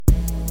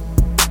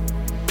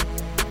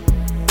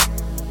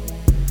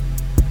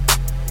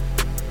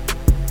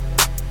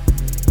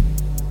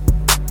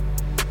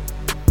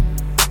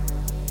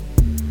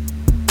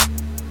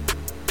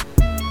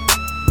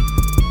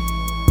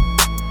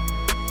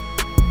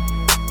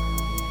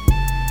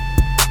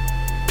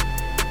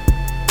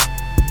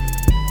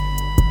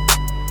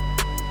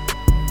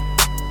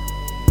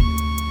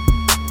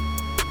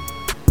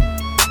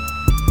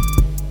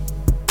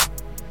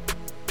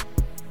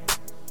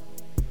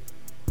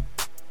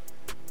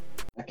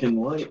Can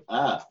one?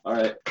 All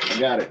right. I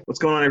got it. What's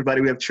going on,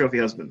 everybody? We have Trophy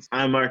Husbands.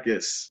 I'm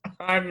Marcus.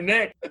 I'm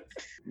Nick.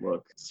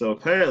 Look, so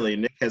apparently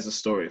Nick has a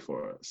story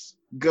for us.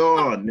 Go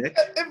on, Nick.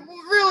 It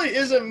really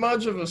isn't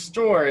much of a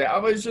story. I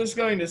was just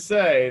going to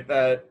say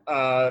that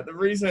the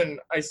reason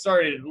I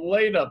started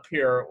late up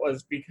here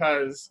was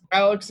because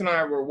Alex and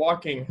I were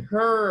walking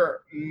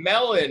her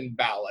melon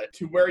ballot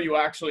to where you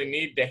actually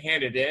need to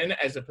hand it in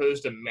as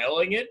opposed to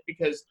mailing it,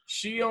 because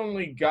she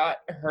only got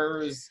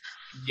hers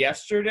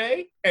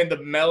yesterday and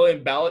the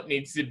melon ballot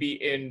needs to be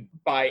in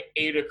by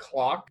 8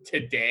 o'clock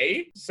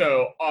today,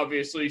 so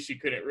obviously she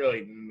couldn't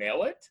really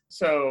mail it.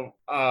 So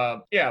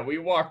we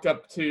walked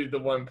up to the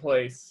one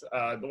place,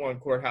 the one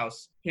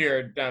courthouse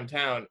here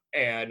downtown,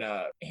 and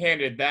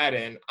handed that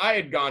in. I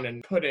had gone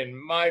and put in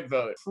my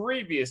vote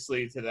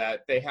previously to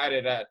that. They had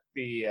it at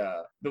the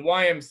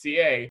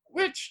YMCA,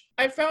 which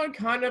I found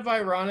kind of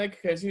ironic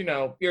because, you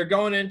know, you're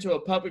going into a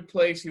public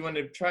place, you want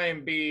to try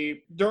and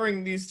be,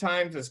 during these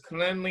times, as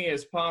cleanly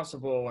as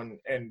possible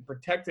and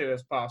protected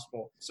as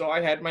possible. So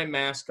I had my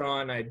mask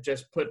on, I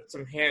just put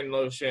some hand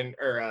lotion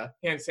or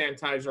hand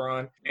sanitizer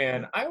on,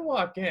 and I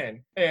walk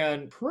in,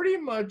 and pretty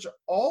much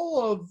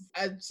all of,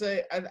 I'd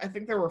say, I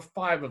think there were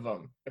 5 of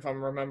them, if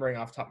I'm remembering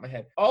off the top of my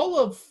head. All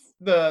of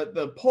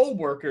the poll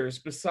workers,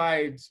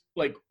 besides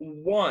like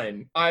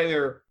one,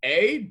 either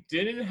A,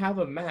 didn't have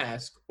a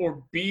mask,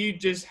 or B,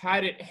 just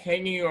had it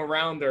hanging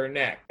around their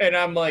neck. And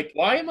I'm like,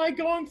 why am I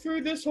going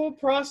through this whole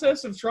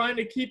process of trying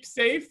to keep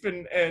safe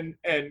and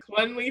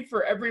cleanly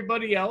for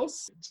everybody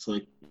else? It's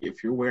like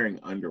if you're wearing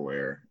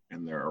underwear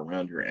and they're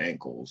around your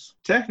ankles,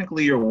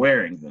 technically you're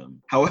wearing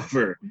them.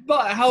 However,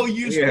 but how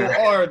useful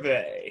are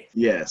they?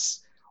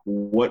 Yes.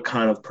 What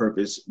kind of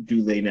purpose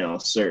do they now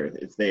serve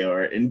if they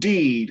are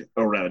indeed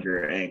around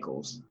your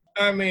ankles?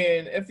 I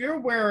mean, if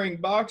you're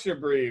wearing boxer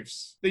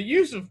briefs, the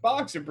use of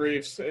boxer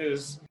briefs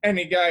is,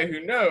 any guy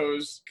who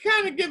knows,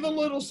 kind of give a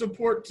little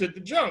support to the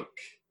junk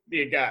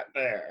you got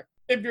there.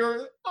 If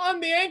you're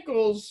on the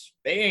ankles,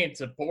 they ain't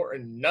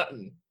supporting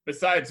nothing.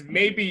 Besides,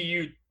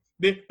 maybe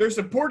they're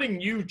supporting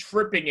you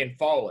tripping and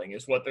falling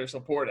is what they're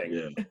supporting.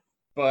 Yeah.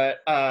 But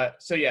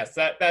so yes,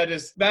 that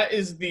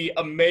is the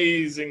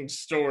amazing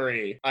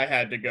story I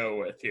had to go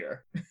with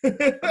here.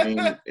 I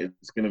mean,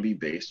 it's going to be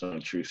based on a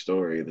true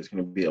story. There's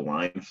going to be a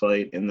line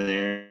fight in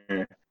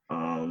there.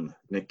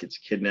 Nick gets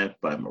kidnapped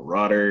by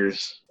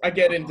marauders. I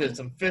get into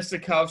some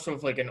fisticuffs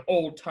with like an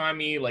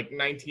old-timey, like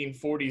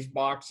 1940s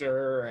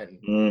boxer, and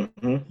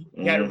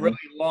he had a really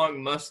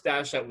long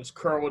mustache that was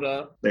curled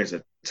up. There's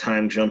a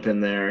time jump in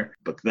there,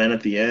 but then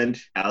at the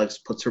end, Alex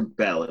puts her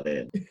ballot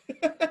in.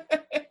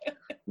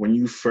 When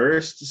you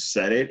first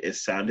said it, it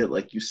sounded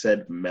like you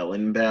said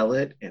melon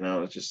ballot, and I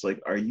was just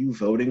like, are you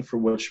voting for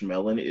which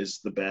melon is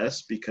the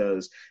best?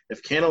 Because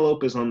if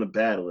cantaloupe is on the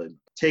ballot,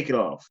 take it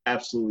off.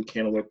 Absolutely,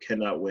 cantaloupe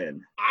cannot win.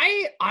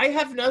 I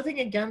have nothing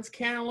against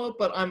cantaloupe,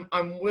 but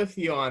I'm with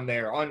you on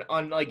there.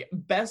 On like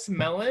best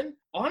melon,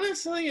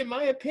 honestly, in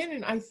my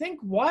opinion, I think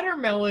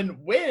watermelon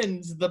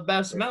wins the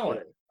best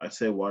melon. I'd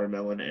say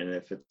watermelon, and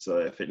if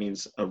it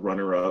needs a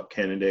runner-up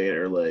candidate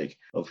or like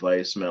a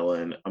vice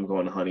melon, I'm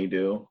going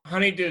honeydew.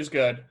 Honeydew's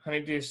good.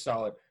 Honeydew's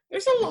solid.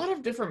 There's a lot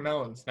of different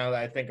melons now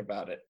that I think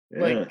about it.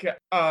 Yeah.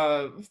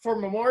 Like for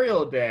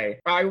Memorial Day,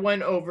 I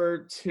went over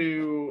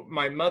to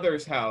my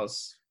mother's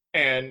house,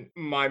 and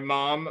my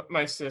mom,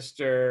 my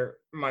sister,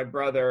 my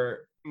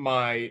brother,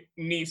 my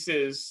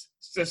niece's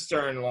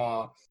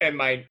sister-in-law, and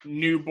my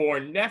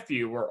newborn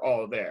nephew were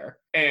all there.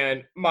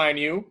 And mind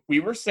you,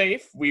 we were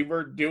safe. We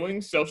were doing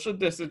social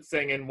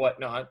distancing and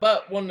whatnot.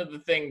 But one of the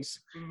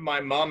things my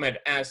mom had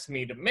asked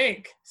me to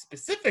make,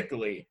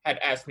 specifically had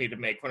asked me to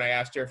make when I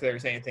asked her if there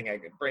was anything I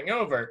could bring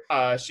over,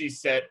 she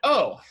said,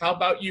 oh, how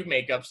about you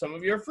make up some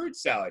of your fruit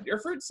salad? Your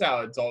fruit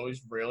salad's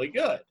always really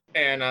good.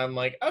 And I'm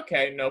like,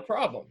 okay, no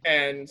problem.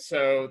 And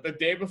so the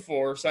day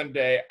before,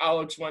 Sunday,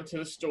 Alex went to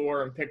the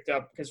store and picked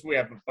up, because we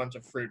have a bunch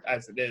of fruit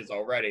as it is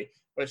already,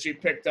 but she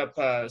picked up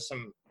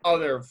some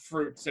other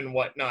fruits and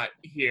whatnot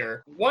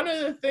here. One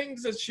of the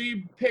things that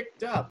she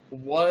picked up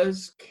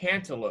was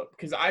cantaloupe,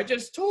 because I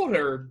just told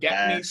her,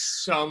 get me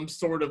some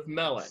sort of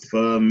melon.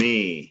 For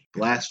me.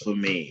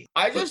 Blasphemy.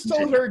 I just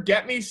told her,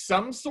 get me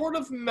some sort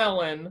of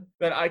melon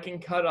that I can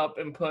cut up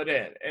and put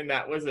in, and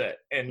that was it.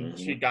 And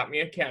she got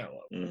me a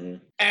cantaloupe.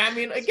 And I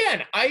mean,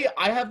 again, I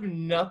have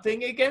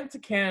nothing against a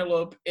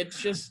cantaloupe.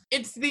 It's just,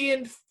 it's the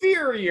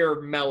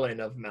inferior melon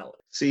of melon.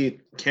 See,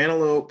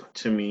 cantaloupe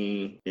to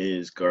me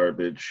is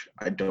garbage.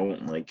 I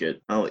don't like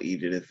it. I'll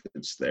eat it if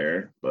it's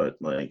there, but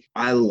like,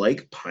 I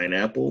like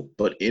pineapple,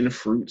 but in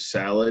fruit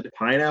salad,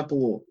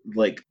 pineapple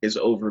like is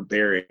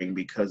overbearing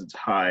because it's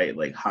high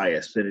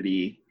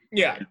acidity.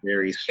 Yeah,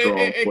 very strong.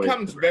 It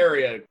comes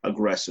very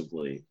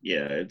aggressively.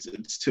 Yeah,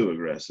 it's too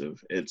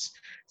aggressive. It's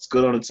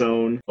good on its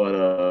own,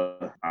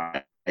 but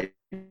I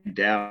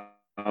doubt.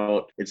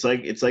 It's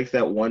like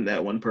that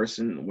one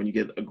person when you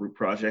get a group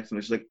project and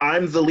it's like,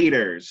 I'm the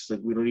leader. It's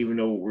like, we don't even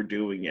know what we're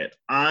doing yet.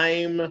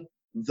 I'm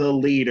the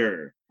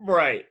leader.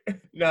 Right.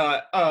 No.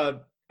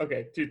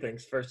 Okay. 2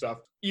 things. First off,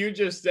 you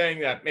just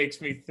saying that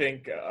makes me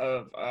think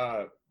of.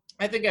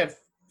 I think I've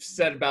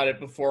said about it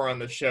before on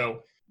the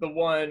show. The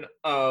one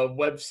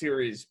web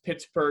series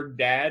Pittsburgh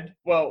Dad.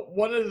 Well,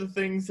 one of the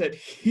things that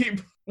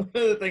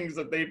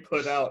they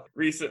put out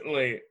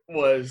recently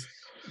was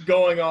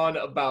going on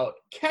about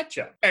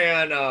ketchup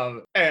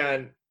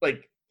and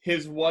like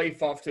his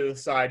wife off to the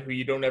side, who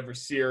you don't ever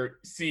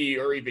see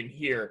or even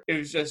hear. It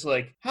was just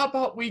like, how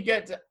about we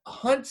get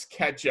Hunt's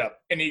ketchup?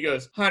 And he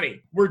goes,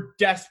 honey, we're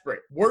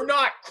desperate. We're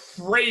not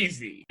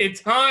crazy.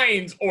 It's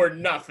Heinz or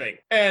nothing.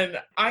 And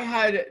I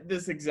had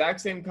this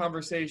exact same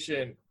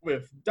conversation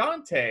with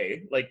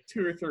Dante like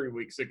 2 or 3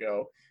 weeks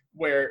ago,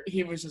 where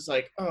he was just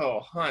like,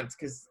 oh, Hunt's,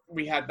 because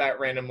we had that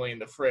randomly in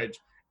the fridge.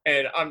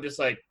 And I'm just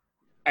like,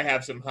 I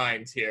have some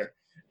Heinz here.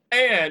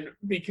 And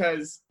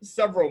because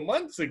several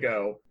months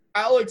ago,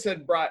 Alex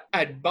had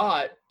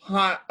bought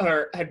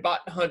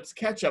Hunt's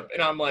ketchup,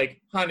 and I'm like,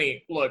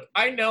 honey, look,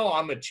 I know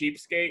I'm a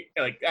cheapskate,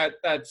 like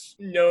that's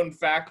known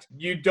fact.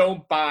 You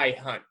don't buy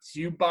Hunt's,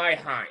 you buy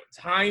Heinz.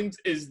 Heinz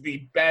is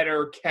the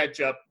better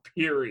ketchup,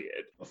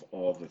 period. Of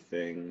all the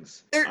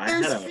things,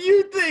 there's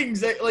few things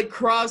that like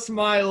cross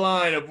my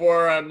line of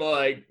where I'm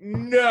like,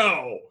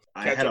 no.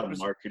 I had a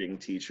marketing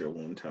teacher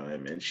one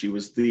time, and she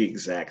was the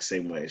exact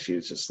same way. She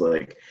was just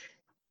like,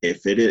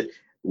 if it is,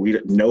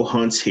 no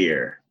Hunt's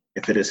here.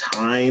 If it is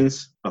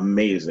Heinz,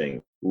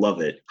 amazing. Love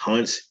it.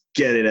 Hunt's,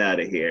 get it out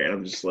of here. And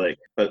I'm just like,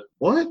 but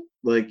what?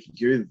 Like,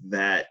 you're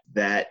that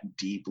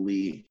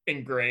deeply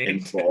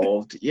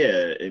involved.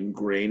 Yeah,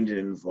 ingrained and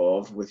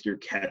involved with your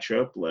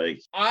ketchup.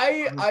 Like,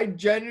 I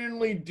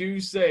genuinely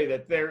do say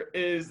that there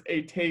is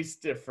a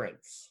taste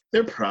difference.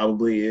 There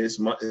probably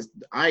is.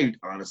 I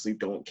honestly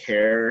don't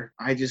care.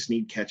 I just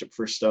need ketchup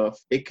for stuff.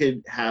 It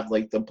could have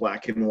like the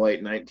black and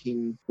white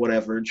 19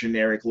 whatever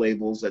generic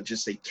labels that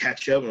just say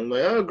ketchup. And I'm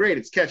like, oh great,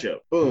 it's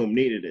ketchup. Boom,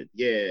 needed it.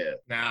 Yeah.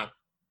 Nah.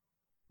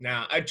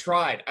 I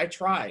tried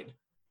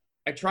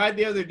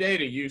the other day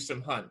to use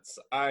some Hunt's.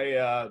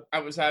 I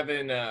was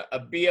having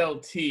a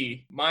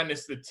BLT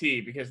minus the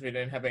T because we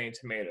didn't have any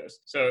tomatoes.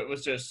 So it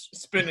was just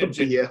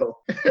spinach.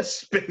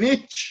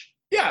 Spinach?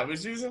 Yeah, I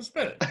was using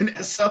spinach. An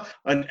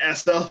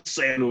SL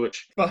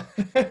sandwich. But,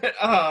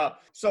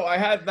 so I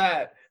had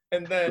that,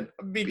 and then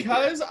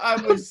because I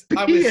was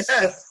having a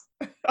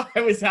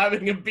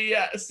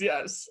BS,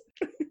 yes.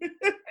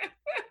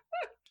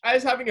 I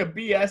was having a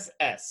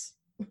BSS.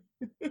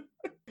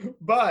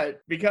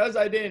 But because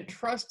I didn't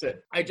trust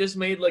it, I just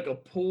made like a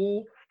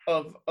pool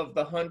of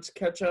the Hunt's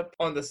ketchup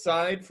on the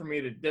side for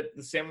me to dip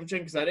the sandwich in,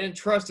 because I didn't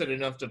trust it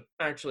enough to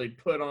actually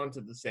put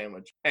onto the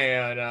sandwich.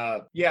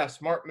 And yeah,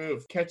 smart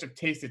move. Ketchup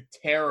tasted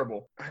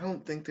terrible. I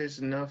don't think there's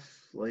enough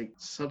like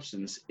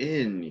substance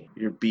in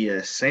your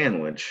BS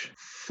sandwich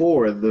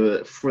for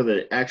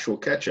the actual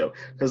ketchup.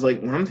 Because like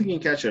when I'm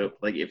thinking ketchup,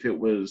 like if it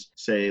was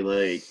say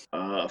like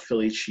a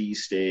Philly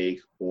cheesesteak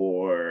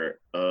or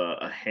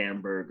a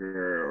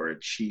hamburger or a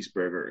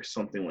cheeseburger or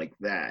something like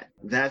that,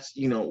 that's,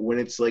 you know, when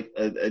it's like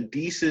a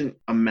decent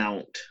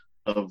amount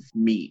of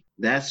meat,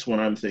 that's when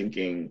I'm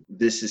thinking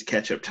this is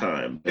ketchup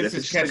time. But this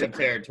is ketchup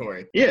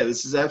territory. Yeah,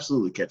 this is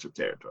absolutely ketchup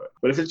territory.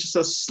 But if it's just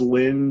a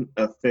sliver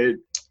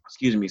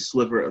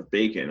of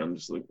bacon, I'm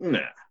just like, nah,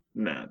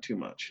 too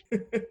much.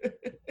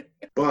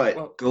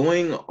 But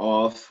going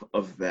off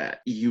of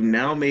that, you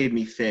now made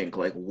me think,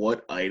 like,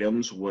 what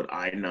items would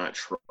I not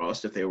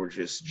trust if they were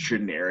just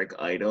generic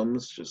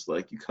items? Just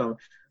like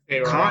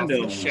they were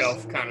condoms, off the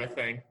shelf kind of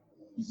thing.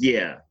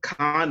 Yeah,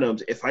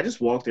 condoms. If I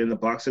just walked in the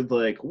box of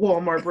like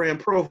Walmart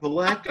brand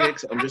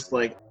prophylactics, I'm just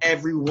like,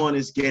 everyone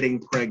is getting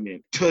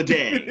pregnant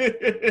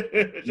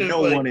today.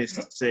 No one is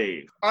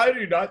safe. I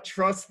do not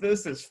trust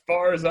this as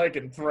far as I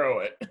can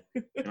throw it.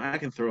 I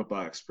can throw a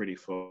box pretty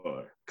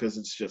far because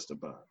it's just a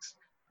box.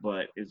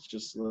 But it's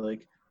just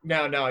like...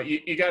 No,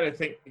 you got to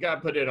think, you got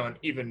to put it on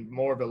even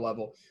more of a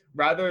level.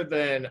 Rather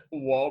than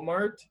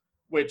Walmart,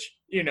 which,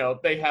 you know,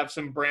 they have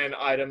some brand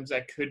items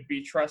that could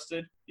be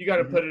trusted, you got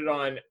to put it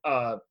on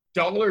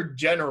Dollar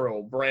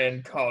General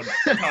brand called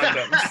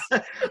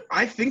condoms.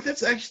 I think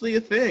that's actually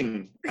a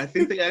thing. I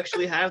think they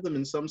actually have them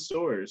in some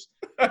stores.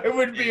 I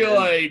would be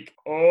like,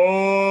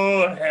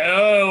 oh,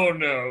 hell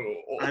no.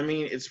 I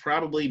mean, it's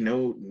probably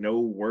no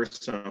worse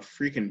than a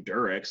freaking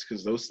Durex,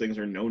 because those things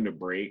are known to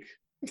break.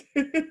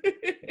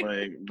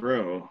 Like,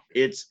 bro,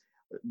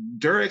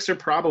 Durex are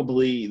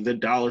probably the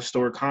dollar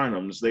store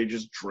condoms. They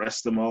just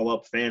dress them all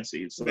up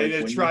fancy. It's they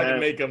just try to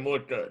make them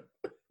look good.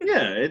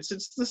 Yeah,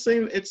 it's the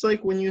same. It's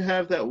like when you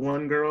have that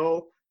one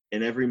girl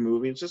in every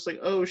movie. It's just like,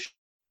 oh, she's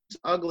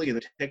ugly,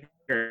 and they take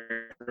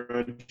her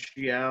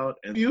crunchy out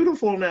and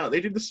beautiful now.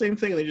 They did the same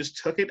thing. They just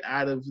took it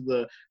out of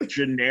the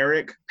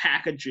generic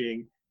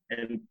packaging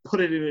and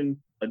put it in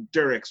a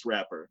Durex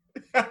wrapper.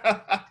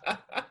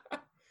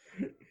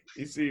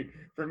 You see,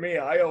 for me,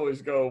 I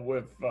always go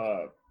with,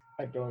 I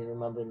don't even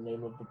remember the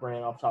name of the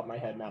brand off the top of my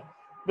head now.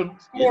 The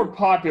more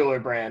popular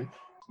brand,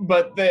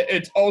 but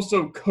it's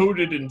also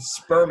coated in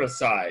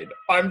spermicide.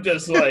 I'm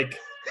just like,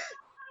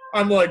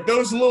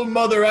 those little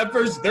mother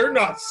effers, they're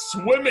not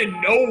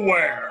swimming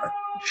nowhere.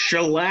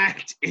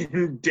 Shellacked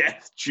in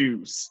death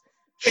juice.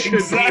 Should be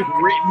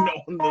written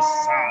on the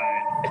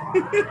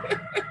side.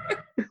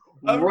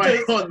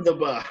 right on the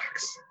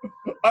box.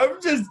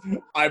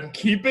 I'm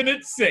keeping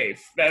it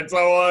safe. That's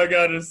all I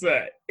gotta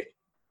say.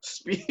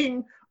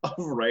 Speaking of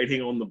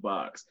writing on the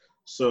box,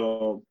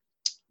 so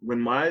when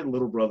my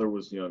little brother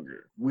was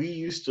younger, we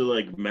used to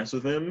like mess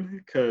with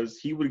him because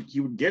he would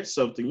get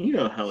something. You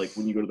know how like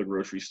when you go to the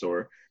grocery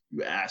store,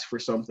 you ask for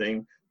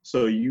something.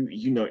 So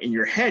you know in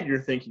your head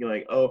you're thinking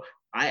like, oh,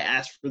 I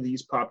asked for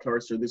these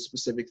Pop-Tarts or this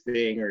specific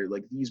thing or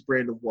like these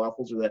brand of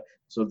waffles or that.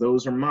 So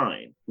those are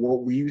mine.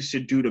 What we used to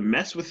do to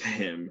mess with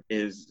him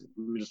is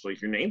we were just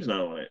like, your name's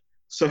not on it.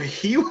 So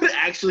he would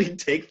actually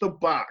take the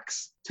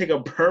box, take a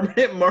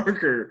permanent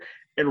marker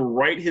and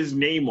write his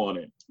name on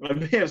it. I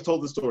may have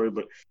told the story,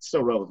 but it's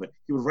still relevant.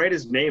 He would write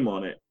his name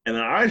on it, and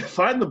then I'd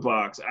find the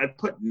box. I'd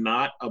put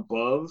not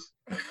above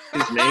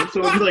his name, so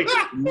it would be like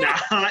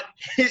not,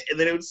 and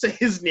then it would say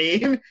his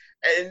name,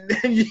 and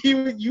then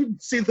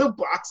you'd see the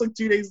box like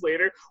 2 days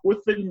later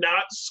with the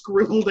not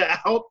scribbled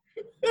out.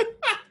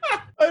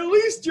 At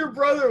least your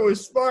brother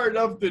was smart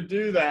enough to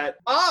do that.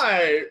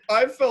 I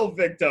fell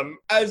victim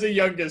as a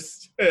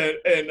youngest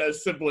in a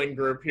sibling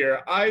group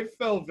here. I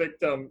fell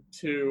victim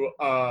to,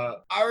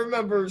 I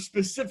remember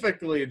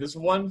specifically this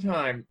one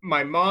time,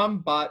 my mom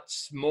bought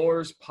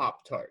s'mores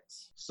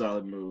Pop-Tarts.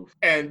 Solid move.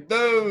 And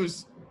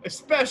those,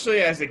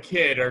 especially as a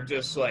kid, are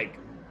just like,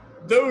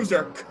 those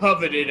are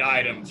coveted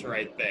items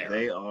right there.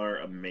 They are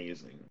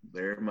amazing.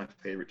 They're my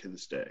favorite to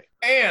this day.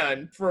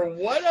 And for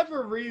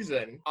whatever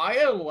reason, I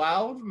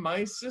allowed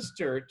my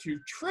sister to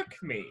trick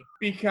me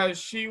because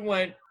she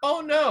went,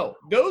 oh no,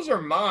 those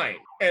are mine.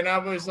 And I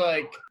was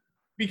like,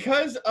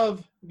 because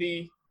of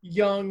the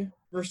young,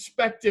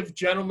 respective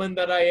gentleman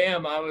that I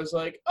am, I was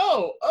like,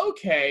 oh,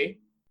 okay.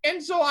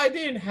 And so I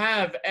didn't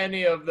have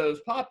any of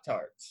those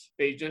Pop-Tarts.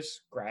 They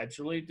just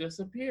gradually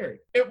disappeared.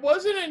 It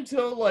wasn't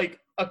until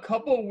like a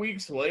couple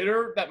weeks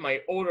later that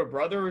my older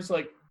brother was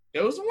like,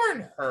 those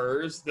weren't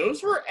hers.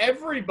 Those were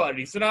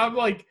everybody's. And I'm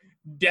like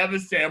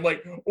devastated. I'm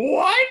like,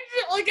 what?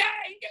 Like,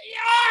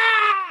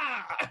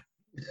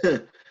 yeah!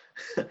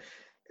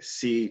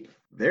 See,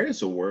 there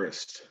is a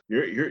worst.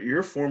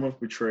 Your form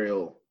of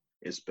betrayal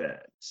is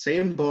bad.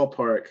 Same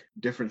ballpark,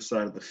 different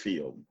side of the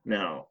field.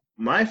 Now,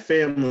 my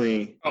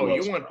family. Oh,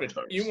 you want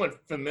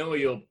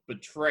familial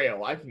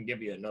betrayal? I can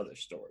give you another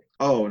story.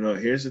 Oh no,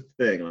 here's the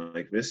thing.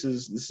 Like this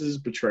is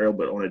betrayal,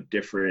 but on a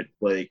different,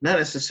 like not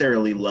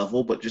necessarily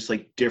level, but just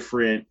like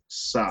different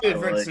side.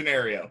 Different like,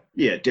 scenario.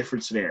 Yeah,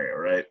 different scenario,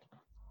 right?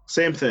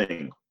 Same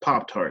thing.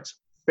 Pop-Tarts.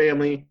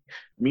 Family.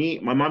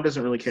 My mom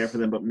doesn't really care for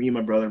them, but me,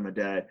 my brother, and my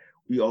dad,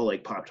 we all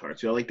like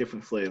Pop-Tarts. We all like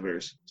different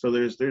flavors. So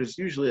there's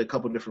usually a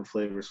couple different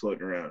flavors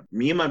floating around.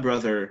 Me and my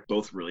brother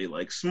both really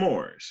like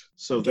s'mores.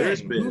 So Again,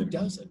 there's been who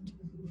doesn't?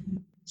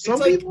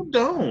 some people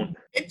don't.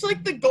 It's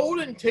like the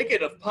golden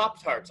ticket of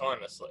Pop-Tarts,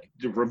 honestly.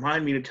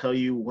 Remind me to tell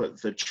you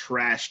what the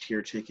trash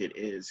tier ticket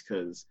is,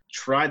 because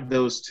tried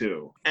those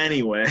too.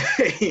 Anyway.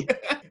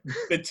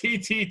 The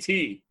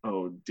TTT.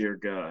 Oh, dear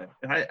God.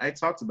 I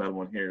talked about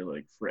one here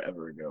like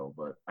forever ago,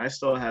 but I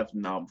still have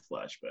nom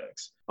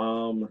flashbacks.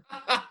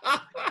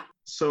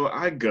 So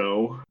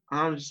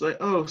I'm just like,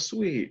 oh,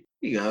 sweet.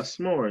 You got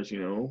s'mores,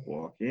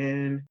 walk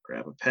in,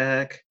 grab a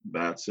pack,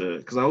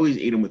 because I always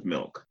eat them with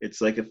milk.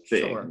 It's like a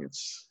thing. Sure.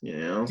 It's,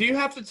 Do you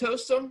have to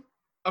toast them?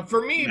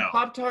 For me, No.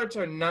 Pop-Tarts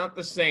are not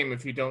the same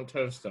if you don't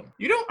toast them.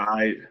 You don't?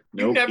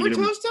 Nope, You never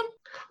toast them?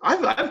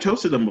 I've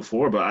toasted them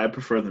before, but I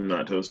prefer them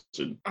not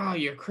toasted. Oh,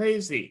 you're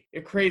crazy.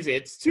 You're crazy.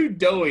 It's too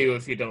doughy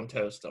if you don't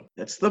toast them.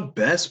 That's the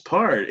best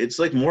part. It's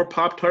like more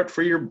Pop-Tart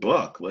for your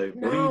buck. Like,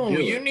 what No, are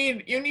you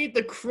doing? you need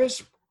the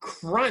crisp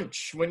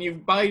crunch when you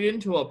bite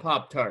into a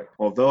Pop-Tart.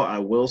 Although I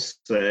will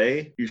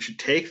say, you should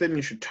take them,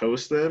 you should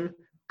toast them,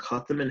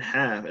 cut them in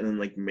half, and then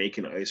like make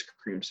an ice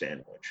cream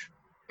sandwich.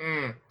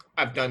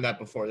 I've done that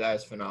before. That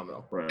is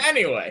phenomenal. Right.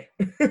 Anyway.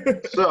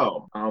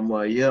 So I'm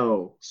like,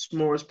 yo,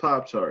 s'mores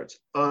Pop-Tarts,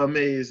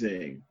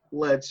 amazing.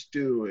 Let's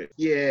do it.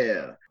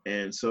 Yeah.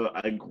 And so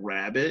I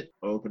grab it,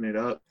 open it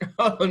up.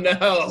 Oh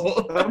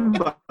no.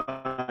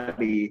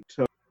 Somebody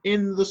took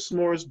in the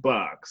s'mores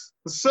box.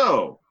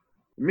 So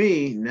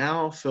me,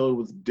 now filled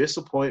with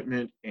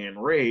disappointment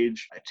and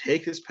rage, I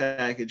take this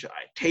package, I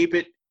tape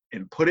it,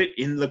 and put it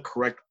in the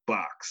correct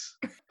box.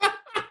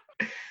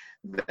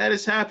 That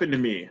has happened to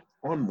me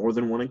on more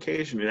than one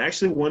occasion. And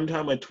actually, one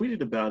time I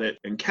tweeted about it,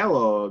 and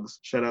Kellogg's,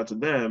 shout out to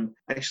them,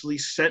 actually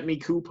sent me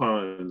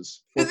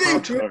coupons for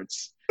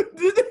Pop-Tarts.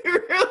 Did they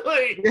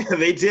really? Yeah,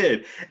 they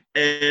did.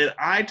 And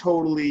I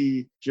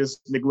totally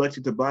just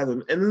neglected to buy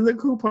them. And then the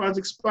coupons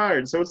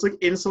expired. So it's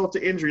like insult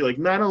to injury. Like,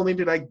 not only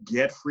did I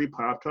get free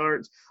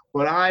Pop-Tarts,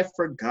 but I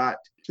forgot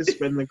to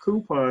spend the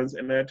coupons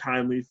in a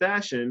timely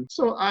fashion.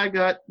 So I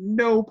got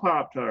no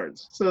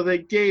Pop-Tarts. So they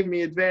gave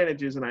me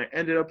advantages, and I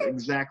ended up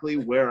exactly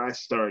where I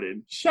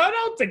started. Shout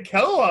out to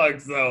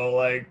Kellogg's, though.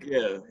 Like,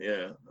 Yeah,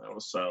 that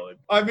was solid.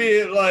 I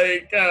mean,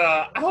 like,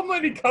 how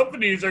many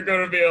companies are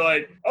going to be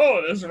like,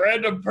 oh, this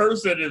random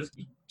person is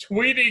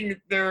tweeting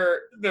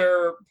their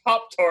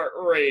Pop-Tart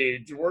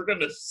rage. We're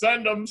gonna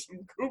send them some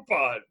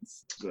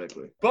coupons.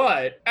 Exactly.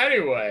 But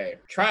anyway,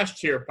 trash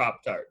tier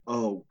Pop-Tart.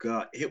 Oh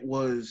god, it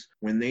was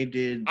when they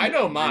did. I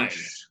know mine.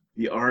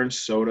 The orange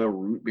soda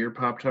root beer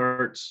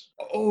Pop-Tarts.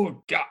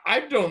 Oh god, I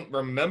don't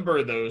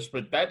remember those,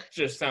 but that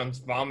just sounds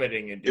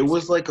vomiting inducing. It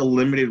was like a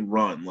limited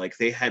run. Like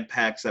they had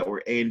packs that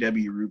were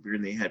A&W root beer,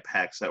 and they had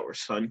packs that were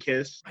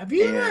Sunkist. Have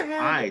you ever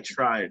had? I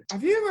tried.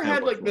 Have you ever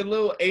had like the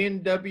little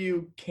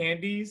A&W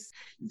candies?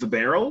 The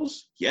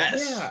barrels?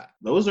 Yes. Yeah.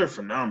 Those are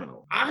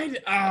phenomenal.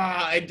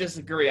 I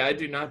disagree. I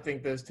do not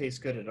think those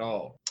taste good at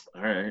all.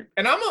 All right.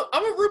 And I'm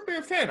a root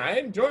beer fan. I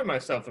enjoy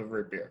myself with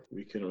root beer.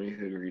 We can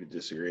agree to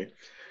disagree.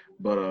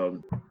 But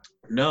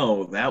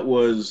no, that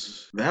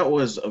was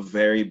a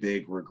very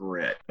big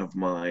regret of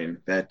mine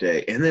that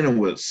day. And then it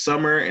was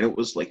summer, and it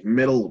was like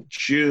middle of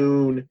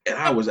June, and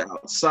I was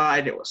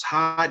outside. It was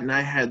hot, and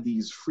I had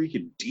these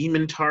freaking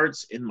demon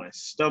tarts in my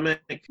stomach.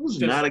 It was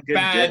just not a good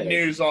bad day.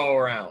 News all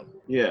around.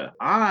 Yeah.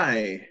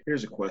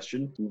 Here's a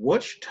question.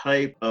 Which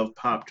type of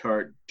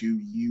Pop-Tart do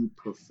you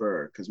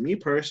prefer? Because me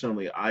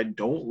personally, I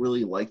don't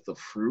really like the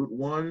fruit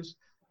ones.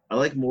 I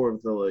like more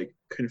of the like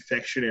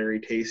confectionery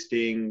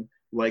tasting.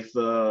 I like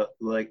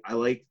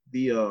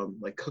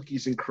the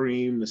cookies and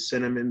cream, the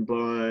cinnamon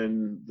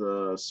bun,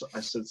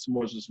 I said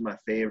s'mores is my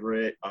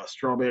favorite.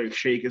 Strawberry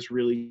shake is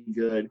really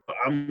good. But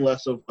I'm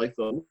less of like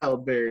the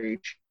wild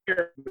berry,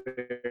 cherry.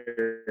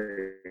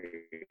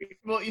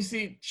 Well, you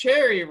see,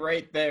 cherry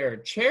right there.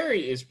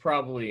 Cherry is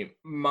probably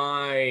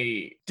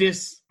my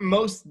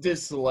most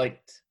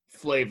disliked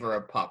flavor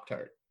of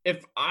Pop-Tart.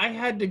 If I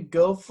had to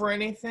go for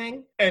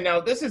anything, and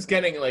now this is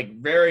getting like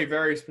very,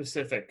 very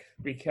specific,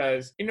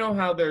 because you know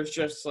how there's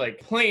just like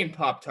plain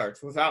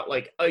Pop-Tarts without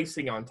like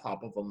icing on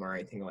top of them or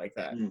anything like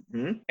that.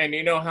 Mm-hmm. And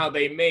you know how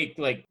they make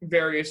like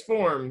various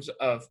forms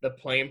of the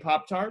plain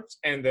Pop-Tarts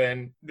and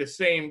then the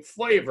same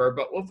flavor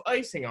but with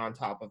icing on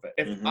top of it.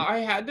 If I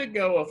had to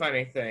go with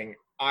anything,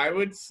 I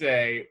would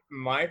say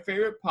my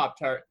favorite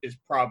Pop-Tart is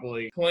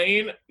probably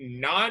plain,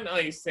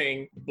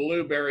 non-icing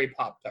blueberry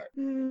Pop-Tart.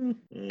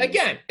 Mm-hmm.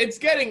 Again, it's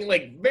getting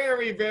like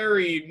very,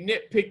 very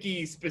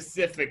nitpicky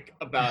specific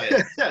about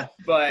it.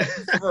 But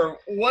for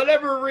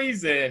whatever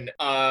reason,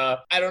 I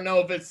don't know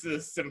if it's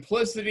the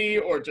simplicity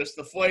or just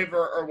the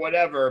flavor or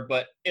whatever,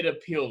 but it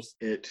appeals.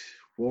 It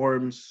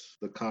warms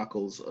the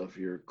cockles of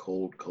your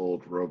cold,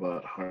 cold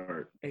robot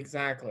heart.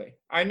 Exactly.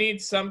 I need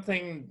some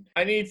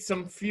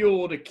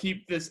fuel to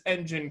keep this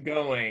engine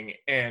going,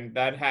 and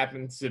that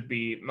happens to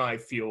be my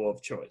fuel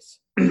of choice.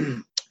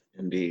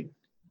 Indeed.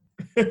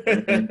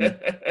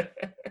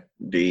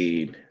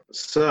 Indeed.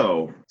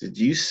 So, did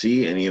you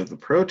see any of the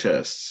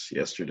protests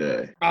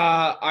yesterday?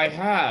 I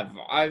have.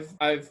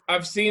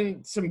 I've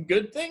seen some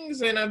good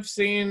things, and I've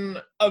seen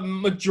a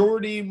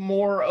majority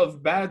more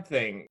of bad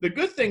things. The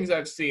good things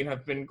I've seen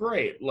have been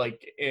great.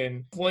 Like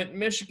in Flint,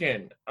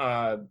 Michigan,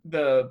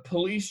 the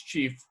police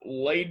chief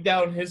laid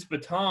down his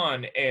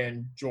baton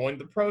and joined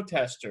the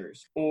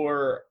protesters.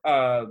 Or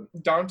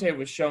Dante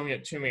was showing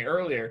it to me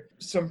earlier.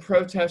 Some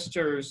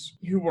protesters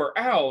who were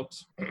out,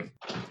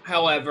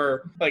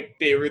 however, like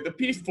they were the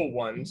peaceful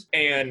ones,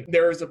 and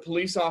there was a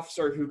police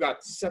officer who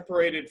got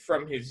separated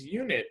from his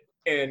unit,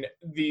 and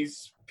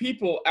these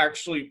people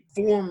actually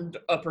formed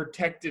a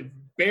protective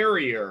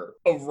barrier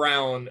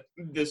around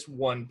this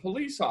one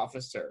police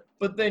officer.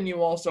 But then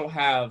you also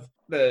have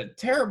the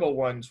terrible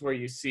ones where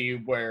you see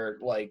where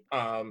like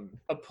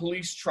a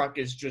police truck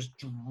is just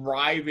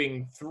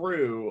driving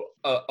through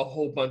a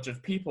whole bunch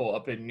of people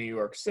up in New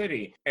York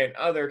City, and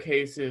other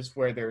cases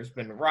where there's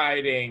been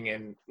rioting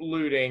and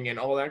looting and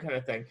all that kind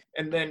of thing.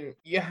 And then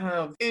you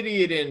have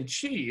Idiot in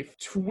Chief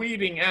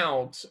tweeting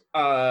out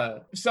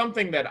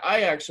something that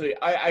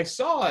I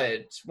saw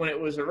it when it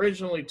was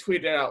originally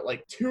tweeted out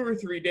like 2 or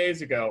 3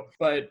 days ago,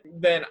 but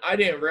then I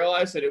didn't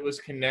realize that it was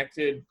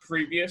connected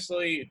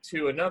previously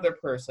to another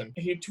person.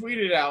 He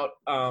tweeted out,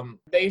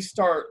 they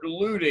start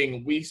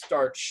looting, we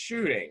start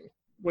shooting,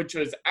 which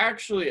was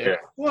actually a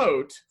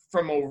quote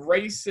from a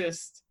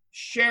racist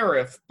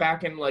sheriff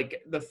back in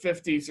like the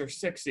 50s or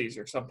 60s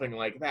or something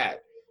like that.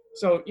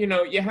 So, you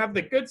know, you have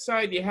the good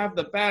side, you have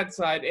the bad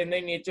side, and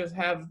then you just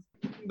have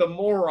the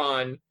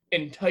moron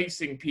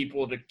enticing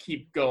people to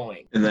keep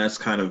going. And that's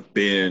kind of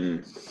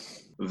been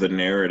the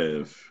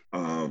narrative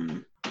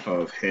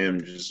of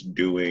him just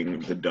doing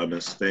the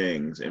dumbest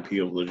things, and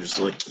people are just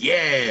like,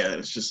 yeah,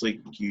 it's just like,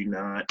 you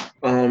not.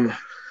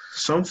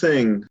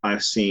 Something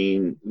I've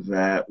seen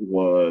that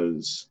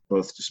was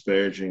both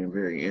disparaging and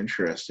very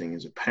interesting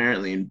is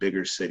apparently in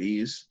bigger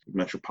cities,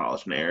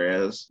 metropolitan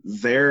areas,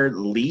 they're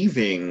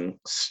leaving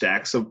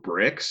stacks of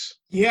bricks.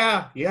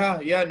 Yeah,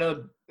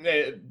 no.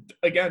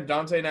 Again,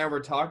 Dante and I were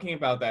talking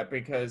about that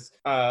because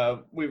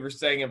we were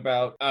saying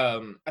about,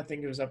 I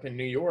think it was up in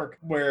New York,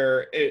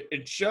 where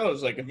it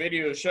shows, like a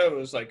video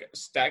shows like a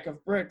stack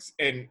of bricks,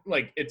 and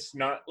like it's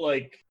not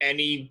like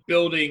any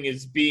building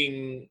is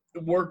being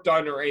worked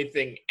on or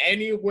anything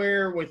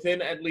anywhere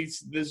within at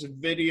least this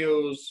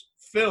video's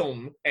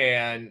film.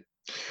 And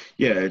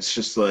yeah, it's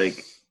just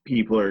like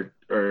people are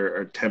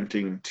are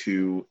attempting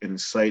to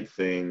incite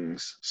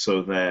things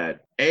so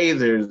that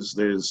there's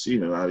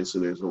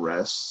obviously there's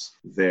arrests.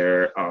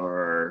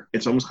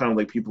 It's almost kind of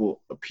like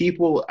people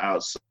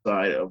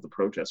outside of the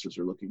protesters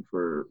are looking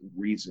for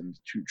reasons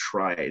to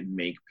try and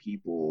make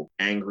people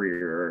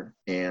angrier,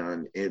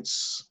 and it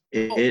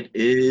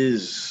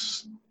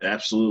is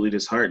absolutely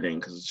disheartening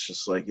because it's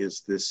just like,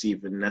 is this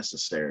even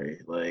necessary?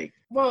 Like,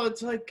 well,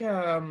 it's like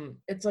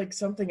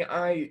something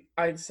I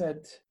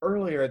said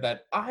earlier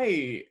that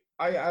I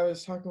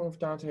was talking with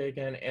Dante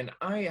again, and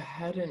I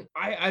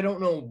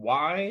don't know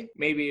why.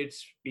 Maybe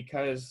it's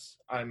because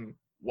I'm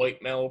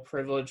white male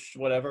privileged,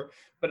 whatever,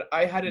 but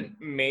I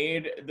hadn't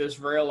made this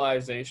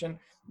realization.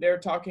 They're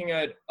talking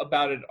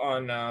about it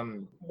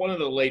on one of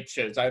the late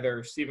shows,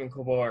 either Stephen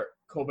Colbert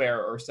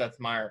or Seth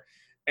Meyers.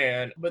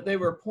 But they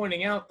were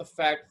pointing out the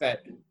fact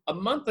that a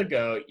month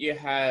ago you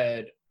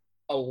had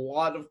a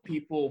lot of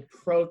people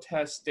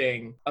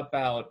protesting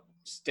about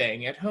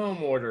staying at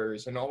home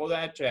orders and all of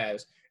that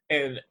jazz.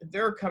 And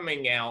they're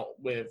coming out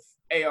with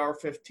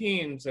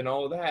AR-15s and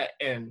all of that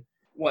and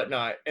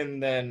whatnot.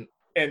 And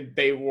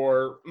they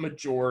were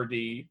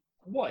majority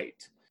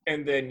white.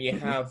 And then you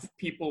have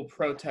people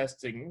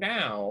protesting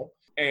now,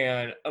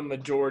 and a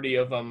majority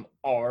of them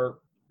are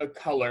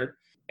colored,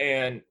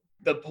 and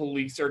the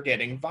police are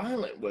getting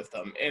violent with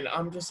them. And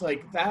I'm just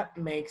like, that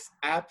makes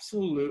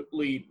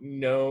absolutely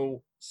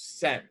no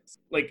sense.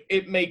 Like,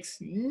 it makes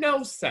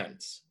no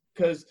sense.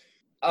 Because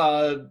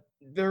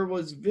there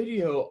was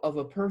video of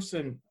a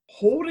person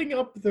holding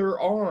up their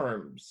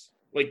arms.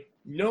 Like,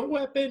 no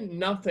weapon,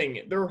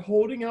 nothing. They're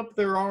holding up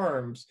their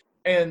arms,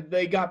 and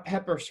they got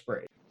pepper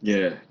spray.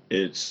 Yeah,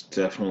 it's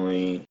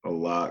definitely a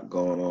lot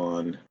going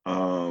on.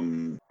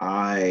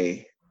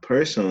 I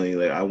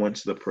personally, I went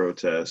to the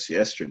protest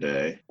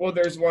yesterday. Well,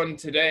 there's one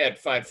today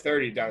at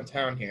 5:30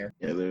 downtown here.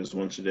 Yeah, there's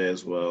one today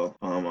as well.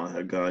 I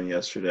had gone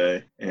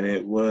yesterday, and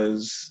it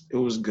was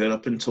good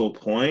up until a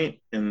point,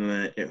 and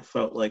then it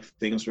felt like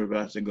things were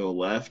about to go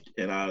left,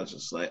 and I was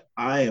just like,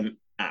 I am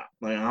out.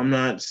 Like, I'm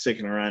not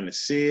sticking around to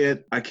see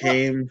it. I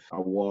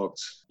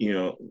walked,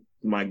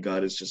 my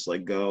gut is just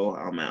like, go,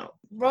 I'm out.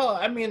 Well,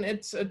 I mean,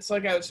 it's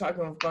like I was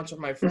talking with a bunch of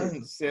my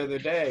friends the other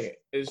day.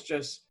 It's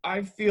just,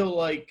 I feel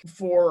like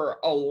for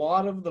a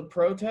lot of the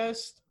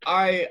protest,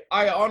 I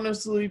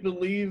honestly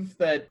believe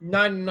that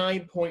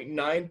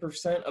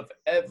 99.9% of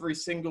every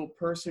single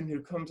person who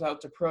comes out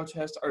to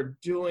protest are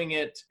doing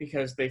it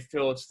because they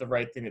feel it's the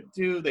right thing to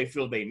do. They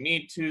feel they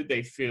need to.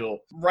 They feel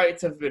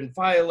rights have been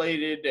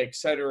violated, et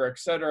cetera, et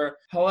cetera.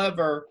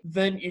 However,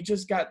 then you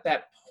just got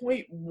that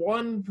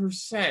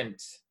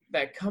 0.1%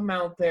 that come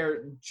out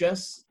there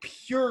just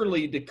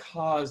purely to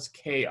cause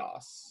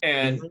chaos.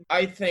 And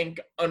I think,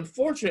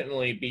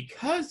 unfortunately,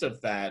 because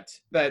of that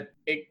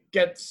it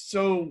gets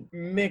so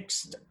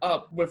mixed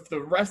up with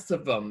the rest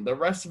of them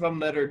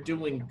that are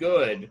doing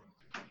good,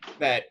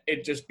 that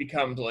it just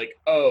becomes like,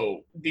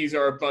 oh, these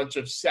are a bunch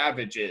of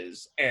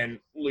savages, and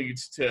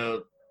leads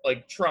to,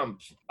 like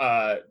Trump,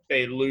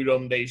 they loot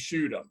them, they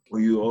shoot them.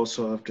 Well, you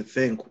also have to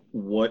think,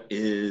 what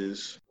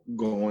is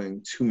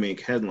going to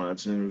make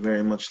headlines? And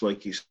very much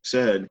like you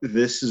said,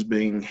 this is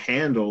being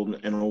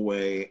handled in a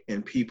way,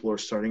 and people are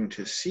starting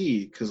to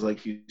see, because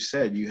like you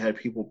said, you had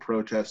people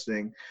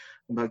protesting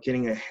about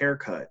getting a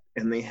haircut,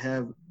 and they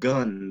have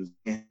guns,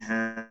 and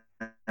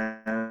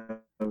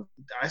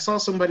I saw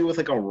somebody with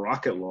like a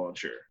rocket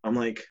launcher. I'm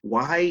like,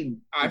 why?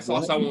 I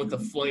saw someone with a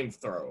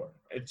flamethrower.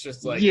 It's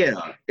just like,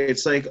 yeah,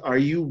 it's like, are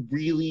you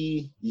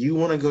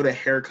want to go to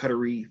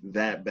haircuttery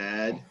that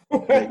bad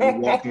that you're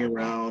walking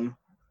around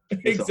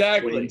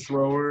exactly a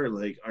flamethrower?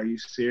 Like, are you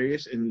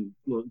serious? And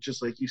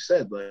just like you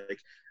said, like,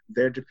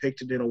 they're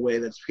depicted in a way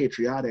that's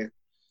patriotic,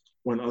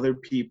 when other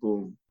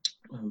people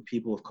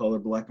of color,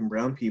 black and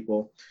brown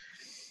people,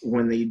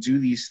 when they do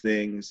these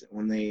things,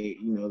 when they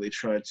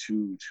try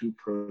to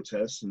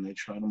protest and they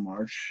try to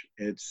march,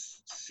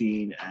 it's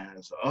seen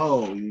as,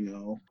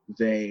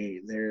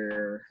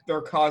 they're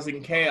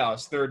causing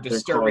chaos, they're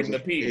disturbing the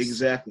peace.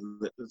 Exactly.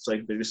 It's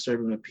like they're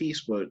disturbing the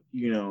peace, but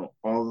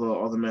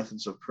all the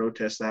methods of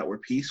protest that were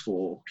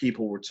peaceful,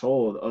 people were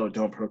told, oh,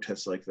 don't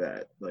protest like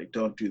that, like,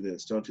 don't do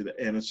this, don't do that.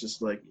 And it's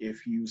just like,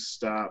 if you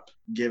stop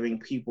giving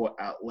people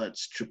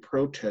outlets to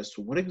protest,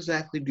 what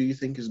exactly do you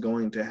think is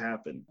going to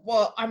happen?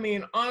 Well, I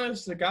mean,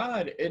 honest to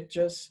God, it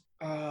just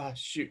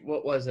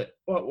what was it?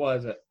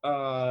 My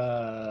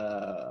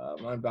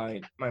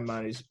mind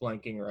is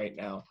blanking right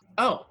now.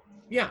 Oh,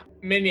 yeah,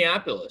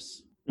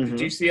 Minneapolis. Did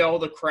you see all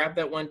the crap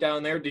that went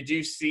down there? Did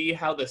you see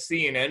how the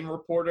CNN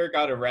reporter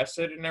got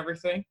arrested and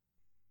everything?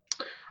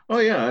 Oh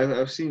yeah,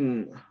 I've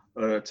seen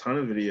a ton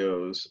of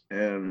videos,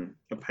 and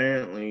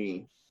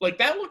apparently, like,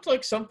 that looked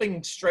like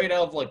something straight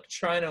out of like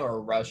China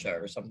or Russia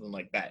or something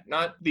like that,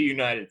 not the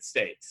United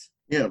States.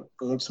 Yeah,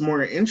 what's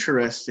more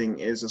interesting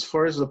is, as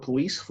far as the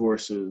police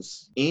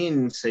forces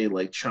in, say,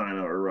 like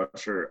China or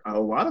Russia, a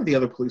lot of the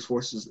other police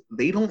forces,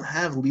 they don't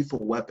have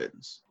lethal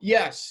weapons.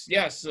 Yes.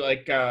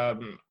 Like, I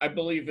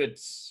believe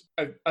it's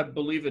in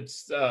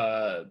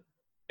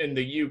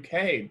the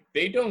UK.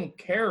 They don't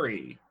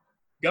carry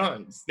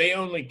guns. They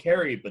only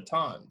carry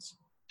batons.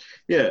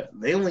 Yeah,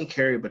 they only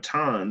carry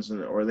batons,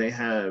 or they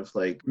have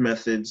like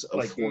methods of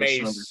Like force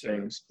and other mace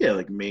things. Yeah,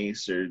 like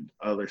mace or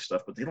other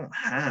stuff, but they don't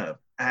have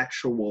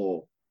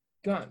actual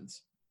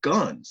guns.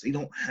 guns. They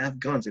don't have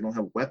guns. They don't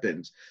have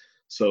weapons.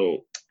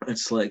 So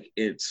it's like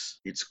it's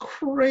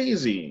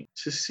crazy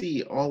to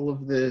see all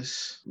of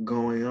this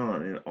going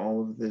on and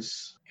all of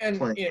this And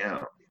playing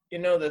out.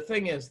 the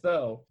thing is,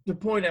 though, to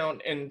point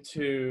out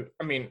you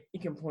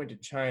can point to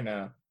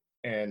China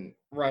and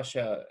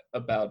Russia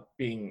about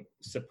being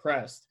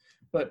suppressed,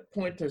 but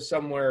point to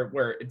somewhere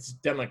where it's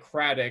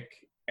democratic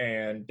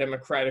and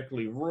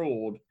democratically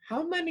ruled.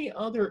 How many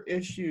other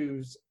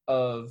issues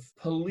of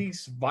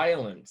police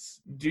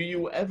violence do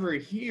you ever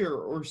hear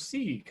or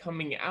see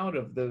coming out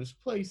of those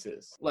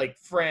places? Like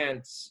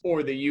France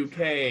or the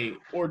UK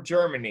or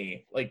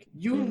Germany. Like,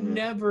 you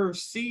never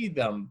see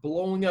them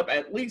blowing up,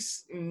 at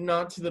least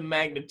not to the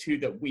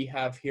magnitude that we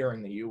have here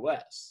in the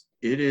US.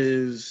 It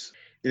is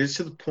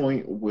to the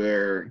point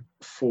where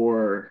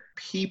for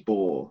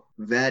people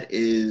that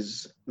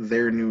is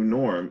their new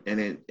norm, and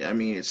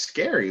it's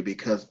scary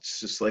because it's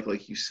just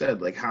like you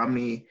said, like how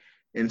many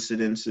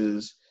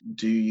incidences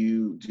do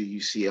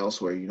you see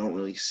elsewhere? You don't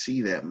really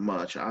see that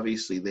much.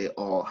 Obviously they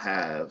all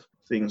have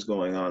things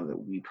going on that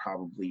we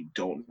probably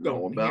don't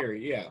know about.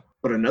 Yeah.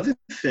 But another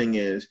thing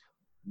is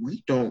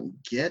we don't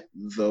get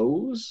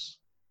those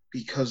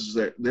because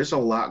there's a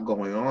lot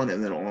going on,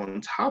 and then on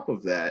top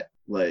of that,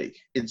 like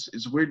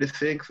it's weird to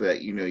think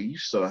that you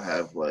still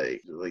have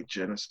like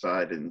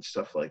genocide and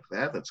stuff like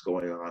that that's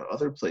going on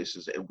other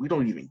places, and we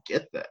don't even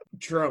get that.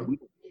 True. We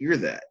don't hear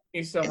that.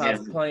 You still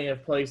have plenty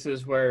of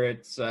places where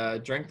it's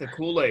drink the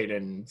Kool-Aid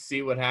and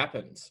see what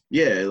happens.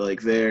 Yeah,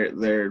 like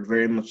they're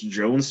very much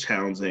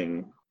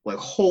Jonestowning like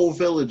whole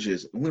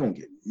villages, and we don't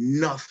get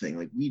nothing.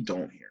 Like we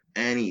don't hear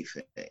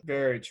anything.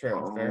 Very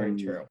true. Very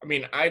true. I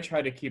mean, I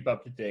try to keep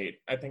up to date.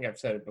 I think I've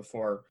said it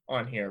before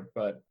on here,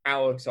 but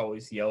Alex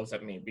always yells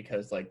at me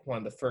because like one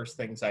of the first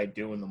things I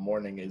do in the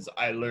morning is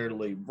I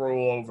literally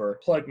roll over,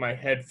 plug my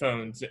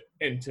headphones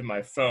into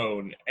my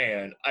phone,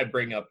 and I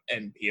bring up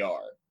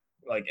NPR.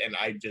 And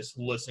I just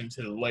listen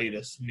to the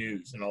latest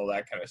news and all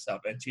that kind of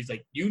stuff. And she's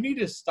like, you need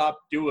to stop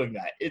doing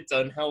that. It's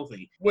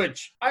unhealthy,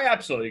 which I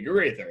absolutely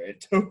agree with her.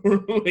 It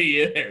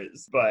totally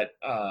is. But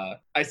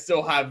I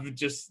still have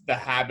just the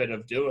habit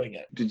of doing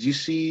it. Did you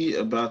see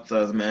about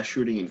the mass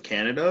shooting in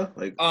Canada?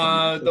 Like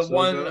the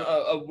one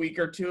a week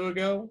or two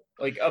ago?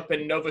 Like up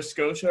in Nova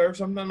Scotia or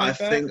something like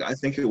that? I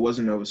think it was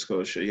in Nova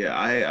Scotia. Yeah,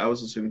 I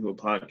was listening to a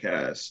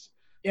podcast.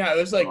 Yeah, it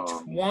was like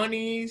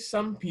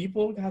 20-some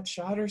people got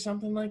shot or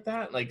something like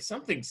that. Like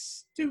something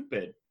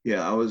stupid.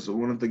 Yeah, I was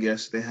one of the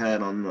guests they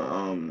had on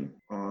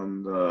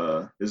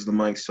the Is the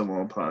Mic Still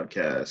On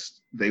podcast.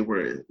 They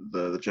were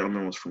the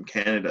gentleman was from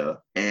Canada,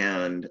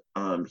 and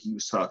he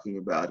was talking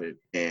about it,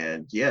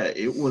 and yeah,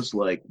 it was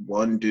like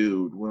one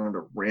dude went on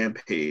a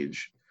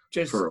rampage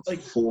just for a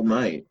full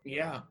night.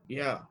 Yeah.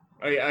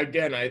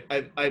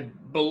 I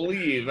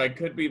believe, I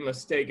could be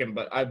mistaken,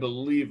 but I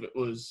believe it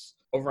was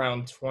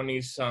around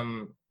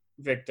 20-some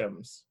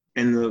victims.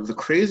 And the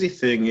crazy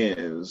thing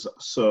is,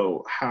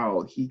 so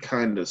how he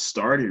kind of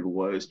started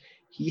was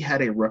he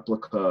had a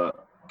replica,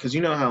 because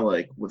you know how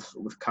like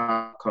with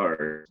cop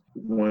cars,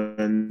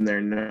 when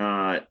they're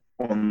not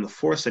on the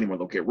force anymore,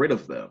 they'll get rid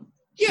of them.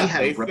 Yeah,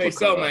 they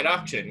sell them at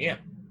auction, yeah.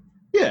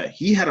 Yeah,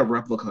 he had a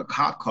replica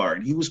cop car,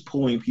 and he was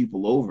pulling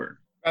people over.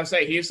 I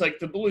say he's like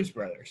the Blues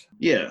Brothers.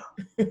 Yeah.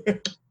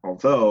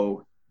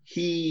 Although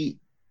he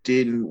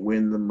didn't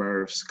win the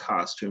Murphs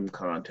costume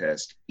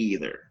contest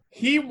either.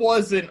 He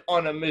wasn't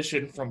on a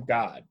mission from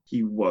God.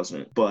 He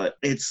wasn't. But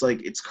it's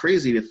like, it's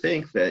crazy to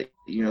think that,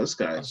 this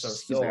guy's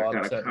still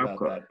upset about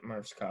that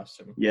Murphs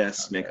costume.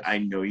 Yes, contest. Nick, I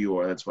know you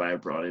are. That's why I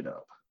brought it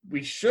up.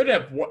 We should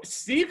have.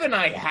 Steve and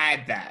I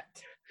had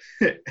that.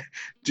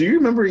 Do you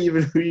remember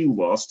even who you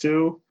lost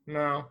to?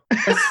 No.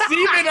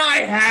 Steve and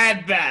I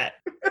had that.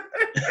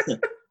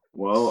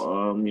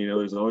 Well,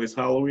 there's always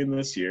Halloween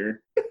this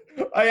year.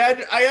 I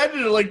had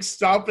to like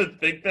stop and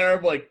think there.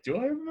 I'm like, do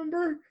I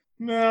remember?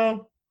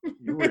 No.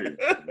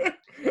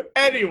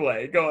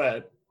 Anyway, go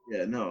ahead.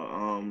 Yeah,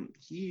 no.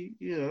 He,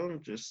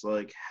 just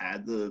like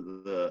had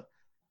the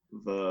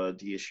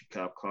DSU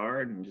cop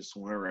card and just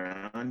went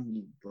around.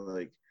 He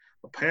like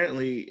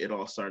apparently it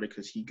all started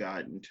because he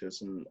got into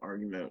some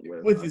argument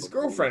with his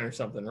girlfriend or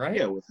something, right?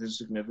 Yeah, with his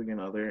significant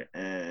other,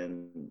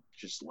 and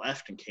just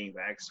left and came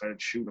back,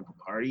 started shooting up a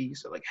party,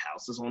 set like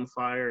houses on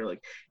fire.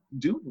 Like,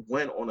 dude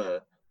went on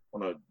a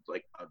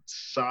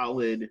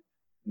solid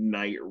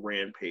night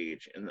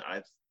rampage, and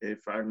if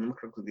I remember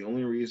correctly, the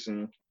only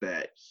reason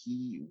that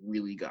he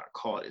really got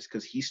caught is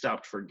because he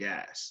stopped for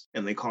gas,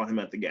 and they caught him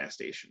at the gas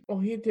station. Well,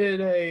 he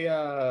did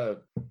a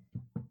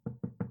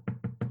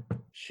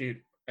shoot.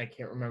 I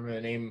can't remember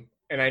the name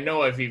and I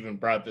know I've even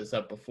brought this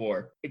up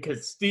before,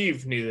 because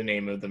Steve knew the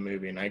name of the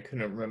movie and I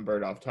couldn't remember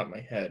it off the top of my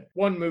head.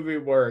 One movie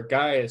where a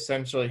guy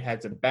essentially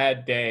has a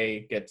bad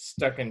day, gets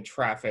stuck in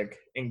traffic,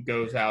 and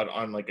goes out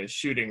on like a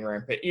shooting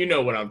rampage. You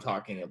know what I'm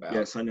talking about.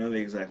 Yes, I know the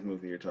exact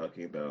movie you're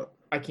talking about.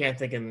 I can't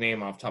think of the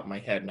name off the top of my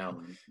head now.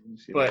 Let me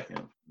see if But I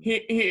can. he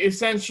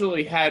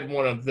essentially had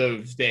one of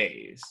those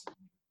days.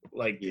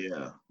 Like,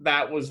 Yeah.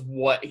 that was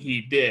what he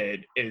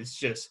did, is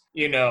just,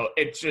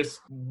 it's just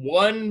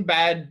one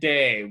bad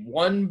day,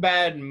 one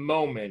bad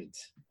moment,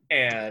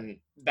 and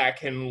that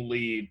can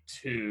lead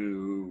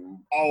to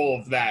all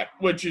of that,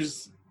 which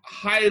is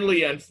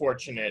highly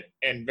unfortunate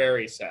and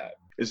very sad.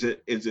 Is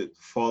it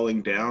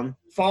Falling Down?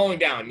 Falling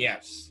Down,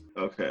 yes.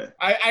 Okay.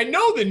 I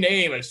know the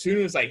name as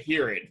soon as I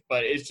hear it,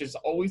 but it just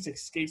always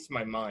escapes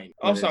my mind.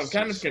 Also, I'm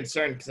kind of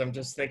concerned because I'm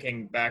just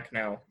thinking back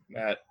now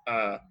that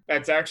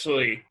that's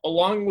actually,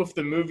 along with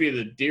the movie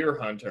The Deer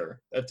Hunter,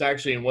 that's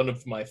actually one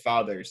of my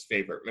father's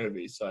favorite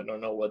movies, so I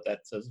don't know what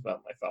that says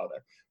about my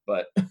father,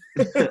 but...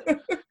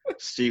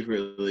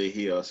 Secretly,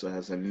 he also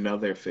has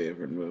another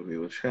favorite movie,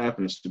 which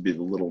happens to be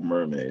The Little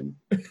Mermaid.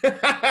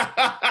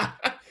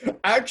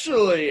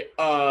 Actually,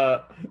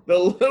 The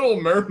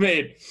Little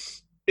Mermaid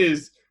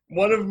is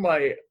one of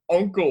my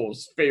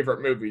uncle's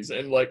favorite movies,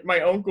 and like my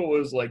uncle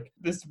is like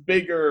this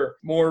bigger,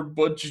 more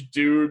butch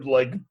dude,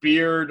 like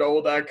beard,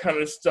 all that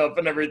kind of stuff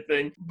and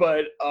everything.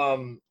 But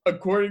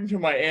according to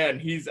my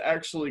aunt, he's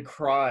actually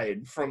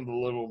cried from The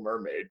Little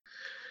Mermaid.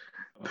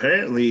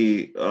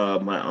 Apparently,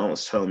 my aunt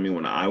was telling me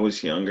when I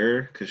was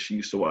younger, because she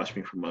used to watch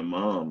me from my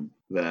mom,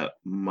 that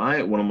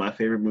one of my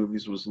favorite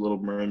movies was Little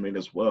Mermaid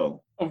as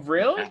well. Oh,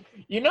 really?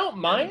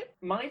 My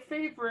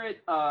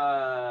favorite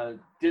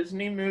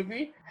Disney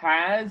movie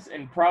has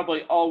and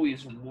probably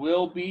always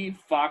will be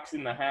Fox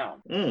and the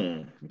Hound.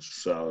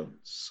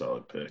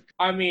 Solid pick.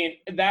 I mean,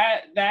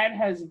 that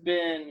has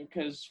been,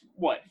 because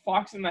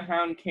Fox and the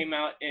Hound came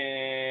out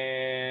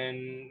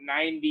in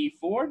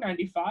 94,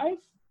 95?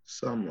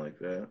 Something like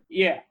that.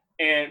 Yeah,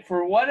 and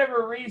for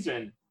whatever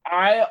reason,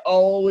 I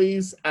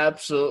always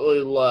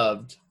absolutely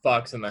loved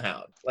Fox and the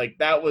Hound. Like,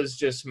 that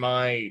was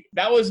my,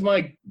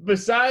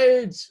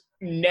 besides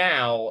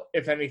now,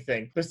 if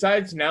anything,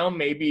 besides now,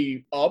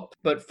 maybe Up,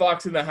 but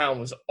Fox and the Hound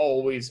was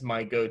always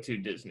my go-to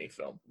Disney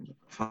film.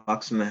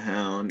 Fox and the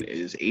Hound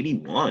is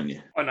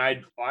 81. On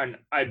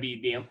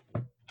IMDb.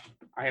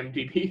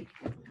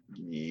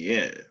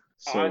 Yeah.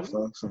 So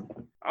Fox and...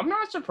 I'm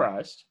not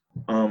surprised.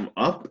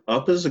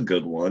 Up is a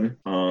good one.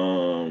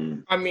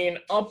 I mean,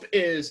 Up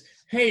is,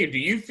 hey, do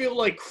you feel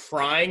like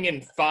crying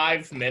in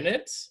 5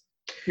 minutes?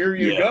 Here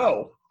you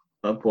go.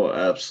 Up will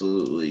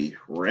absolutely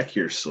wreck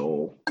your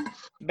soul.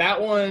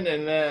 That one,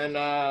 and then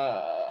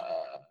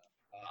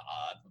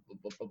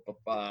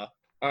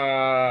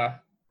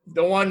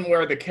the one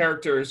where the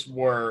characters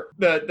were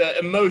the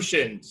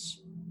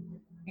emotions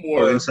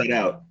were Inside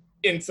Out.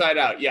 Inside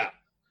Out, yeah.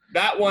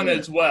 That one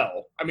as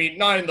well. I mean,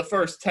 not in the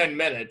first 10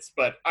 minutes,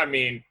 but I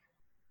mean,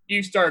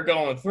 you start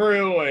going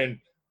through, and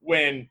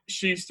when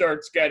she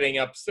starts getting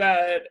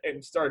upset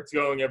and starts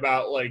going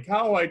about like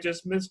how I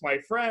just miss my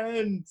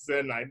friends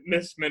and I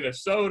miss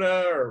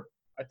Minnesota, or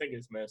I think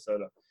it's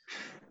Minnesota.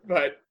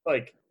 But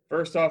like,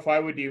 first off, why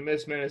would you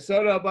miss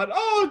Minnesota? But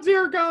oh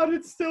dear God,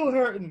 it's still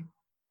hurting.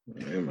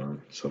 Hey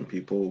man, some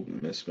people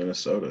miss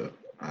Minnesota.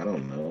 I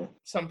don't know.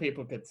 Some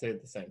people could say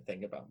the same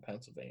thing about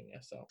Pennsylvania.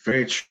 So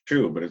very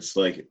true, but it's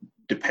like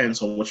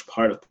depends on which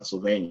part of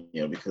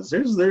Pennsylvania, because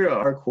there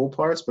are cool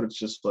parts, but it's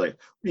just like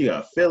we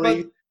got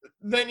Philly. But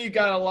then you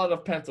got a lot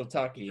of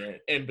Pennsylvania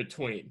in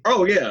between.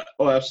 Oh yeah,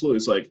 oh absolutely.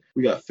 It's like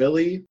we got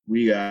Philly,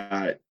 we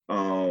got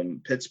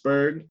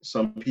Pittsburgh.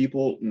 Some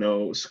people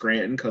know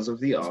Scranton because of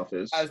The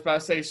Office. I was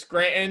about to say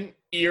Scranton,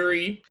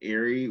 Erie.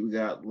 We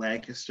got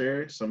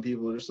Lancaster. Some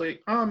people are just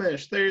like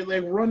Amish. They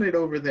like run it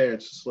over there.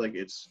 It's just like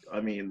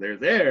they're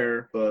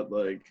there, but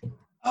like.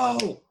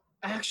 Oh,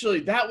 actually,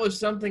 that was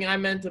something I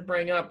meant to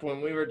bring up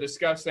when we were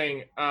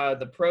discussing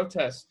the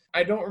protests.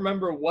 I don't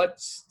remember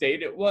what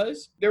state it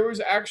was. There was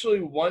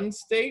actually one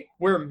state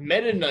where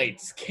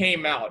Mennonites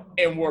came out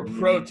and were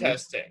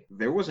protesting.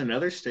 There was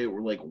another state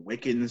where like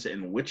Wiccans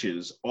and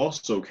witches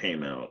also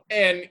came out.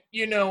 And,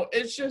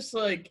 it's just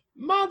like,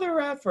 mother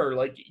effer,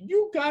 like,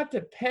 you got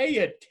to pay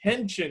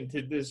attention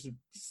to this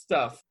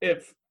stuff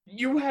if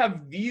you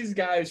have these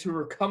guys who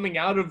are coming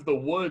out of the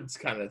woods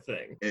kind of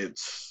thing. It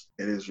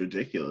is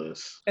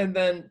ridiculous. And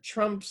then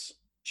Trump's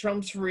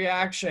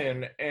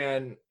reaction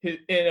and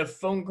in a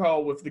phone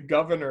call with the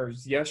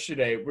governors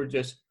yesterday were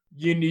just,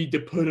 you need to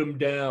put them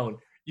down.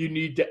 You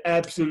need to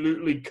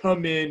absolutely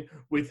come in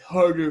with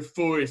harder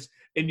force,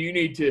 and you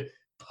need to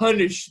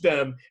punish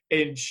them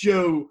and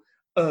show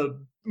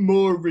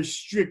more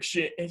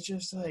restriction. It's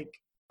just like,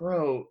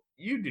 bro,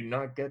 you do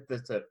not get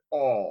this at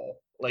all.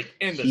 Like,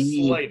 in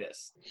the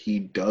slightest. He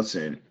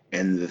doesn't.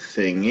 And the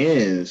thing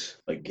is,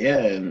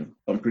 again,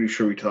 I'm pretty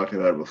sure we talked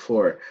about it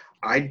before,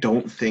 I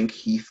don't think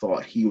he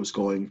thought he was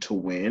going to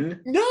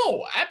win.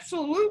 No,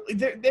 absolutely.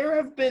 There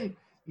have been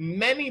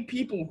many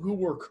people who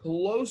were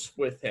close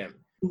with him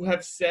who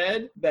have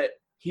said that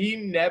he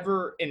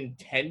never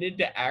intended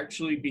to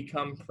actually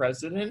become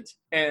president,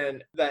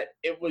 and that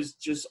it was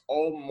just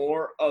all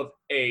more of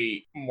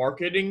a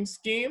marketing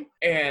scheme,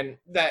 and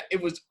that it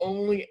was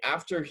only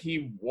after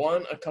he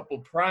won a couple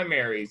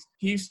primaries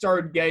he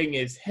started getting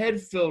his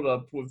head filled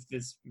up with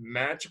this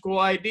magical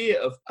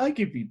idea of, I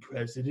could be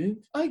president,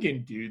 I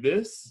can do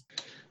this.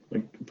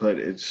 But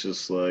it's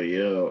just like,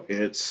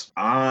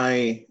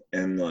 I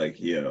am like,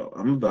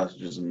 I'm about to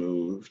just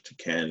move to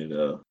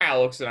Canada.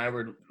 Alex and I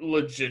were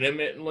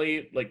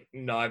legitimately, like,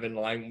 not even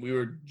lying. We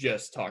were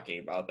just talking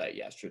about that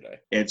yesterday.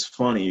 It's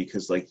funny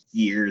because, like,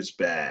 years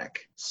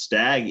back,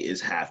 Stag is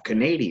half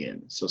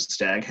Canadian. So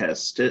Stag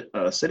has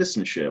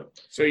citizenship.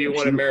 So you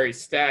want to marry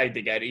Stag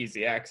to get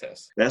easy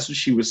access. That's what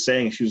she was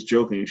saying. She was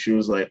joking. She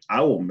was like,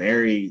 I will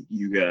marry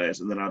you guys.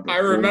 And then I'll I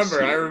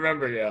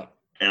remember, yeah.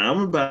 And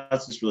I'm about to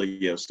just be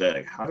like,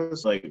 Stag, how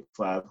does like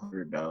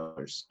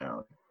 $500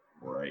 sound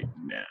right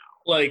now?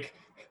 Like,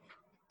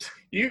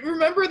 you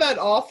remember that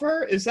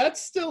offer? Is that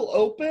still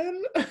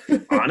open?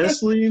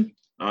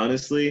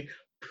 honestly,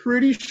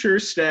 pretty sure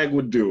Stag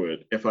would do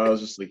it if I was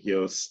just like,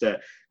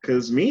 Stag.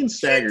 Because me and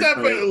Stag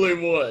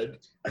would.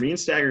 Me and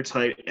Stag are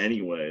tight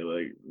anyway.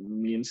 Like,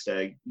 me and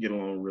Stag get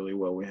along really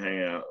well. We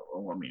hang out.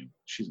 Well, I mean,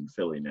 she's in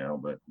Philly now,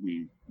 but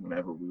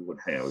whenever we would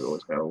hang out, we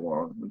always got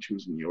along when she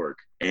was in New York.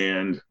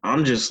 And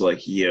I'm just like,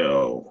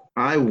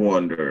 I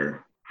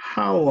wonder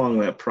how long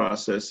that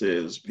process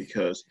is,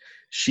 because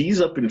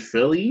she's up in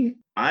Philly.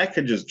 I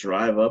could just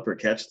drive up or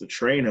catch the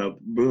train up.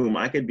 Boom,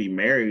 I could be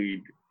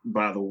married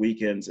by the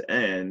weekend's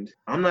end.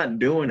 I'm not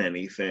doing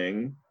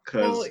anything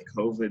because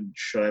COVID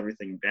shut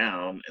everything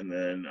down, and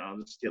then I'll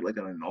just get like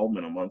an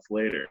annulment a month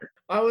later.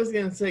 I was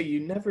going to say, you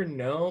never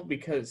know,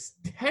 because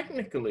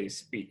technically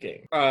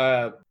speaking,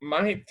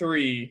 my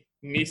 3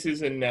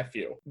 nieces and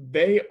nephew,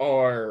 they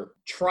are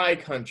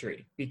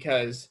tri-country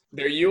because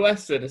they're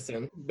U.S.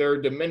 citizens,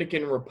 they're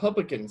Dominican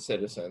Republican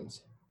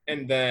citizens,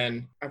 and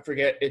then I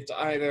forget, it's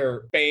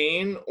either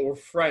Spain or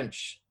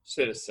French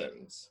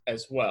citizens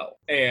as well.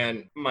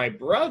 And my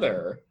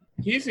brother,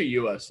 he's a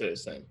U.S.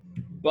 citizen,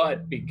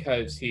 but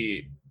because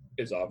he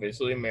is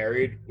obviously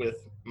married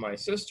with my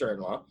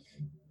sister-in-law,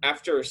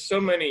 after so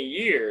many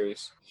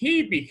years,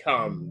 he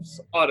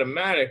becomes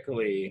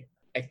automatically,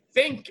 I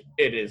think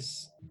it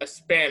is a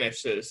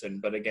Spanish citizen,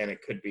 but again,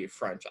 it could be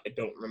French. I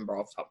don't remember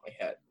off the top of my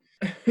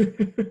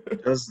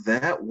head. Does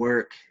that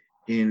work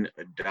in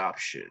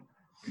adoption?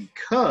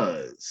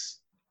 Because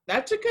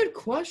that's a good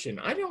question.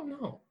 I don't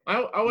know.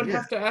 I would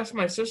have to ask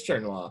my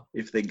sister-in-law.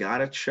 If they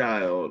got a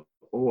child,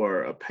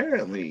 or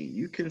apparently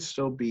you can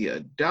still be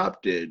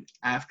adopted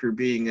after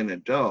being an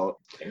adult.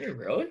 Can you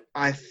really?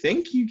 I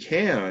think you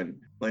can.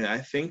 Like, I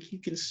think you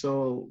can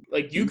still.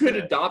 Like, you could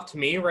adopt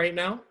me right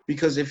now?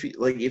 Because if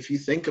you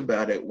think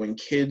about it, when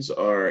kids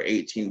are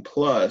 18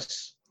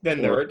 plus,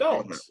 then they're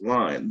adults.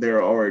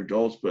 There are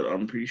adults, but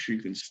I'm pretty sure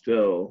you can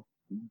still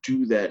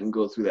do that and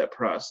go through that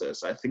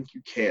process. I think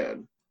you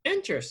can.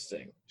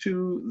 Interesting.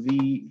 To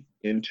the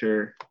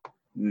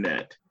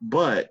internet.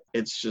 But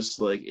it's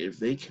just like, if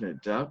they can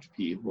adopt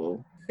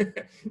people,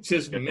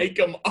 just make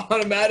them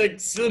automatic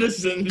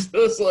citizens,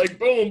 just like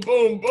boom,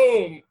 boom,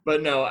 boom.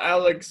 But no,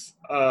 Alex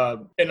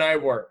and I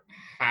were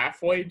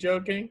halfway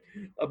joking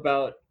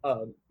about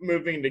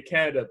moving to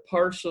Canada,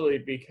 partially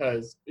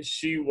because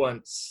she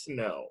wants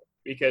snow,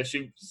 because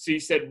she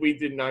said we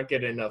did not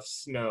get enough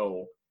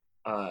snow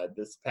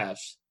this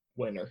past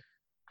winter.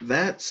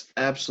 That's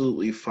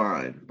absolutely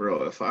fine,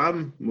 bro. If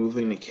I'm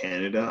moving to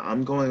Canada,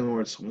 I'm going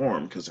where it's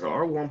warm, because there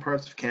are warm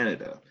parts of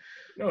Canada.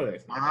 No,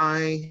 there's not.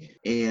 I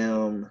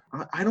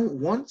don't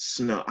want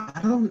snow.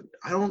 I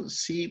don't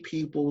see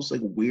people's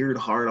like weird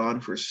hard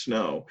on for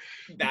snow.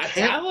 That's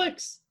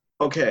Alex.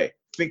 Okay,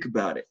 think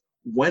about it.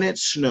 When it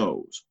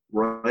snows,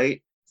 right?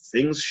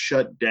 Things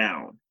shut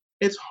down.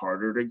 It's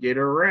harder to get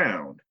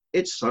around.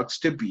 It sucks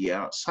to be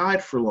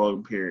outside for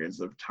long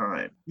periods of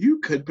time. You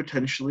could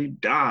potentially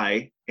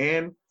die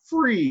and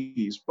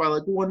freeze by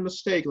like one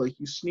mistake, like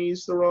you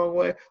sneeze the wrong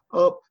way,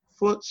 up,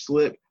 foot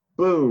slip,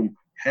 boom,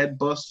 head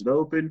busted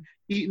open,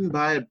 eaten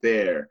by a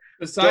bear.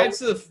 Besides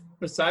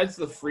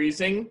the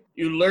freezing,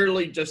 you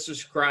literally just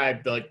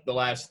described like the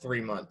last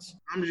 3 months.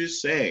 I'm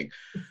just saying,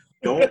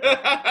 don't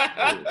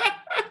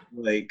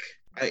like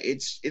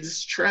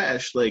it's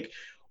trash. Like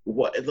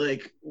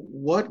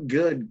what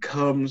good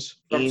comes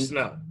from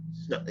snow?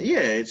 Yeah,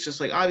 it's just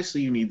like,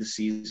 obviously you need the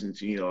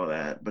seasons, you need all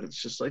that, but it's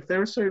just like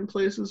there are certain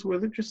places where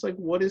they're just like,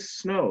 what is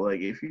snow? Like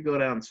if you go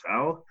down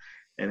south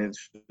and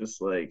it's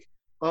just like,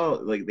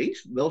 oh, like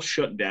they'll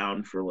shut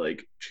down for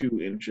like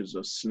 2 inches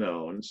of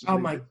snow, and it's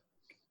just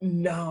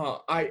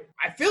no, I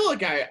feel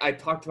like I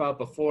talked about it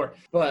before,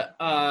 but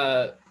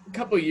a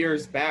couple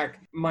years back,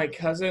 my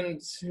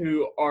cousins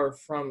who are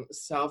from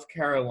South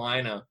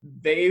Carolina,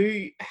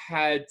 they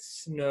had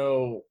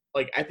snow,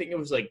 like I think it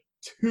was like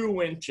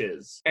 2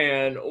 inches,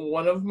 and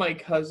one of my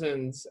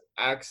cousins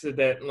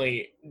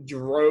accidentally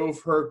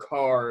drove her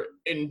car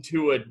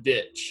into a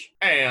ditch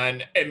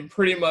and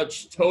pretty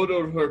much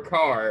totaled her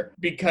car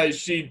because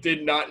she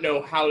did not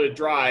know how to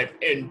drive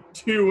in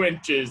 2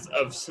 inches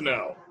of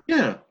snow.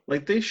 Yeah,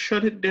 like they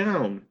shut it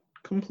down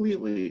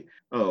completely.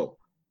 Oh,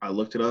 I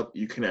looked it up.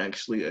 You can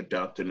actually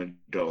adopt an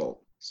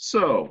adult.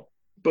 So,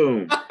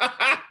 boom.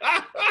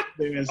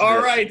 There's All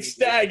that. right,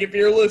 Stag, if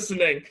you're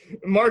listening,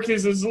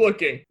 Marcus is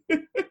looking.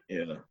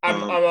 Yeah.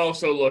 I'm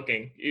also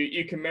looking.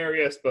 You can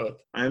marry us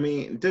both. I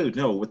mean, dude,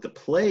 no. What the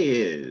play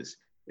is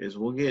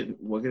we'll get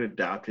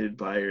adopted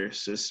by your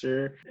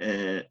sister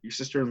and your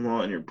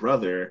sister-in-law and your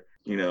brother.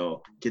 You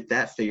know, get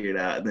that figured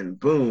out, and then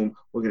boom,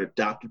 we'll get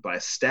adopted by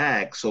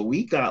Stag. So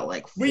we got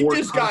like We four.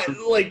 just got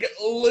like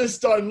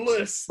list on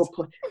list.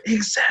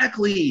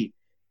 Exactly.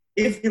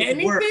 It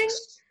anything,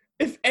 works.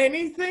 If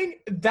anything,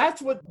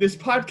 that's what this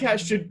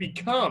podcast should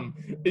become.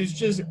 Is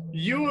just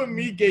you and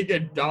me getting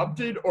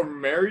adopted or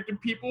married to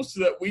people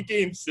so that we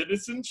gain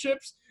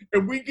citizenships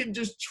and we can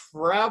just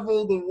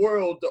travel the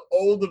world to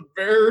all the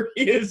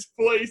various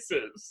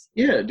places.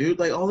 Yeah, dude,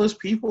 like all those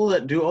people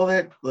that do all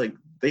that, like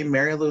they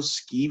marry those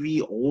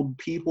skeevy old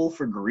people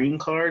for green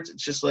cards.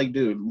 It's just like,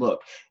 dude,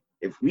 look,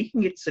 if we can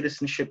get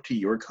citizenship to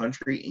your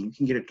country and you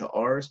can get it to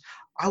ours,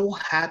 I will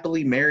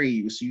happily marry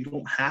you so you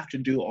don't have to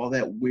do all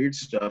that weird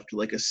stuff to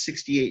like a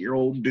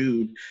 68-year-old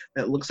dude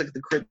that looks like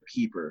the Crypt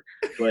Keeper.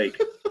 Like,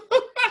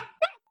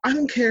 I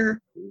don't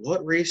care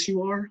what race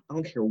you are, I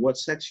don't care what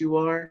sex you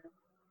are,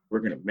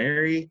 we're going to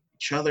marry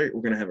each other,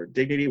 we're going to have our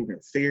dignity, we're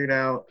going to figure it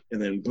out,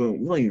 and then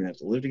boom, we don't even have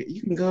to live together.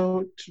 You can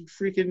go to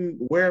freaking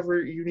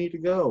wherever you need to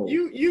go.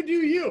 You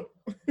do you.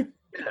 Yeah.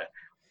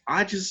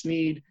 I just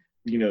need,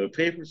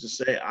 papers to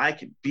say I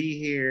could be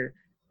here,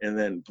 and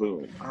then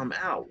boom, I'm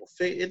out.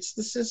 It's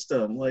the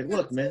system. Like,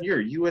 look, man, you're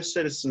a U.S.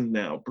 citizen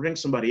now. Bring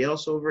somebody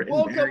else over.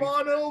 Welcome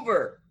on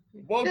over.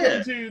 Welcome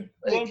Yeah, to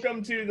like,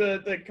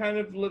 the kind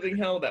of living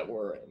hell that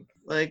we're in.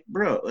 like,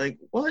 bro, like,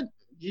 what?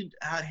 You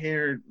out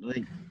here,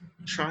 like,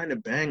 trying to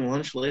bang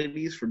lunch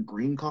ladies for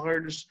green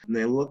cards, and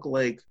they look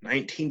like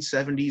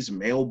 1970s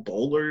male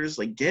bowlers?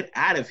 Like, get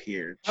out of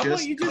here. How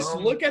about you just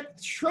look at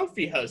the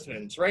trophy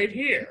husbands right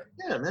here?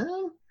 Yeah,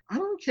 man. I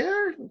don't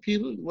care.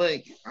 People,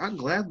 like, I'll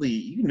gladly,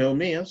 you know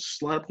me, I'll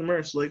slide up the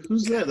merch. Like,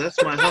 who's that?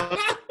 That's my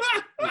husband.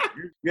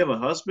 You have a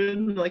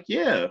husband? Like,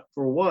 yeah.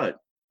 For what?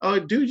 Oh,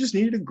 dude, just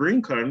needed a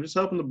green card. I'm just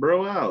helping the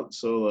bro out.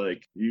 So,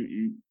 like,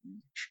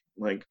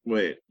 like,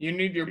 wait. You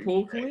need your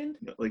pool cleaned?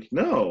 Like,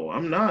 no,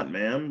 I'm not,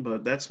 ma'am,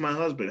 but that's my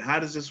husband. How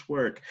does this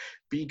work?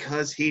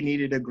 Because he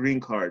needed a green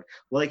card.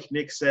 Like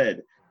Nick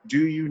said,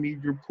 do you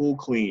need your pool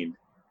cleaned?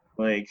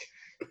 Like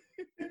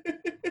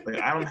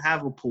I don't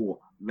have a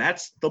pool.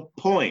 That's the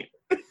point.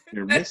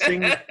 You're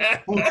missing the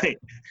point.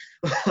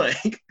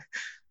 Like,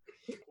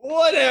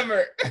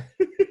 whatever.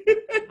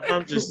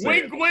 I'm just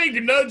saying. Wink,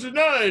 wink, nudge,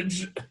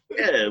 nudge.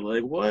 Yeah,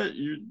 like what?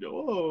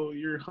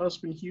 Your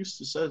husband used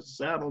to set us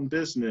out on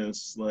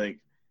business. Like,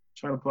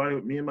 trying to party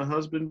with me and my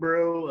husband,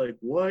 bro. Like,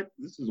 what?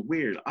 This is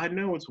weird. I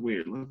know it's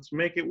weird. Let's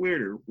make it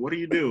weirder. What are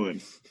you doing?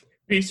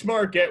 Be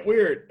smart, get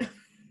weird.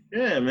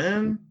 Yeah,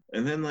 man.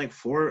 And then like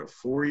four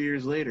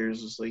years later,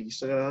 it's just like, you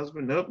still got a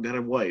husband? Nope, got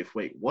a wife.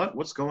 Wait, what?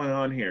 What's going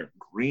on here?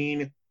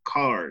 Green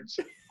cards.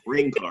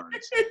 Green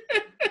cards.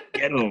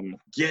 Get them.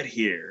 Get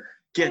here.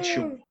 Get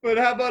you. But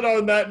how about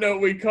on that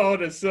note, we call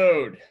it a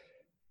sode?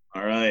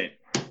 All right.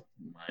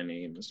 My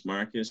name is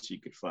Marcus.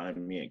 You could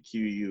find me at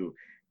QUEZMAV.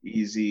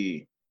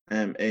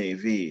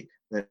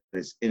 That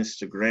is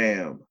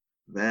Instagram.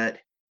 That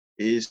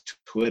is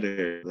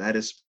Twitter. That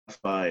is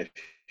Spotify.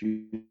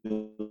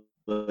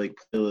 Like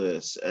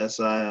playlist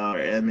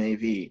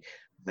SIRMAV.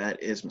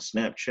 That is my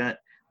Snapchat.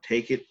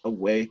 Take it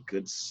away,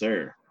 good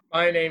sir.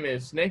 My name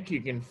is Nick.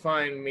 You can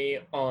find me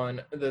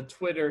on the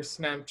Twitter,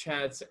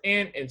 Snapchats,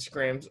 and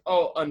Instagrams,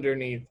 all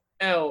underneath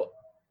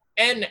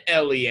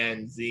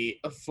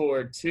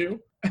LNLENZ42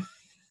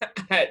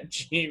 at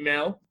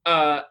Gmail.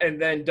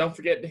 And then don't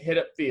forget to hit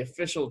up the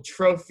official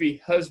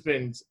Trophy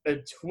Husbands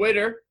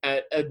Twitter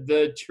at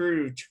The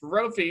True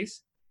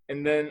Trophies.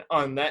 And then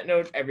on that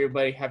note,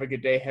 everybody have a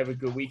good day, have a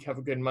good week, have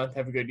a good month,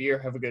 have a good year,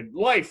 have a good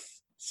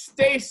life.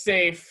 Stay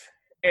safe,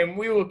 and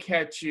we will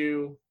catch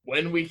you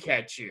when we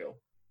catch you.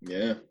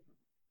 Yeah.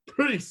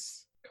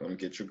 Peace. Come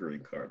get your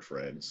green card,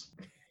 friends.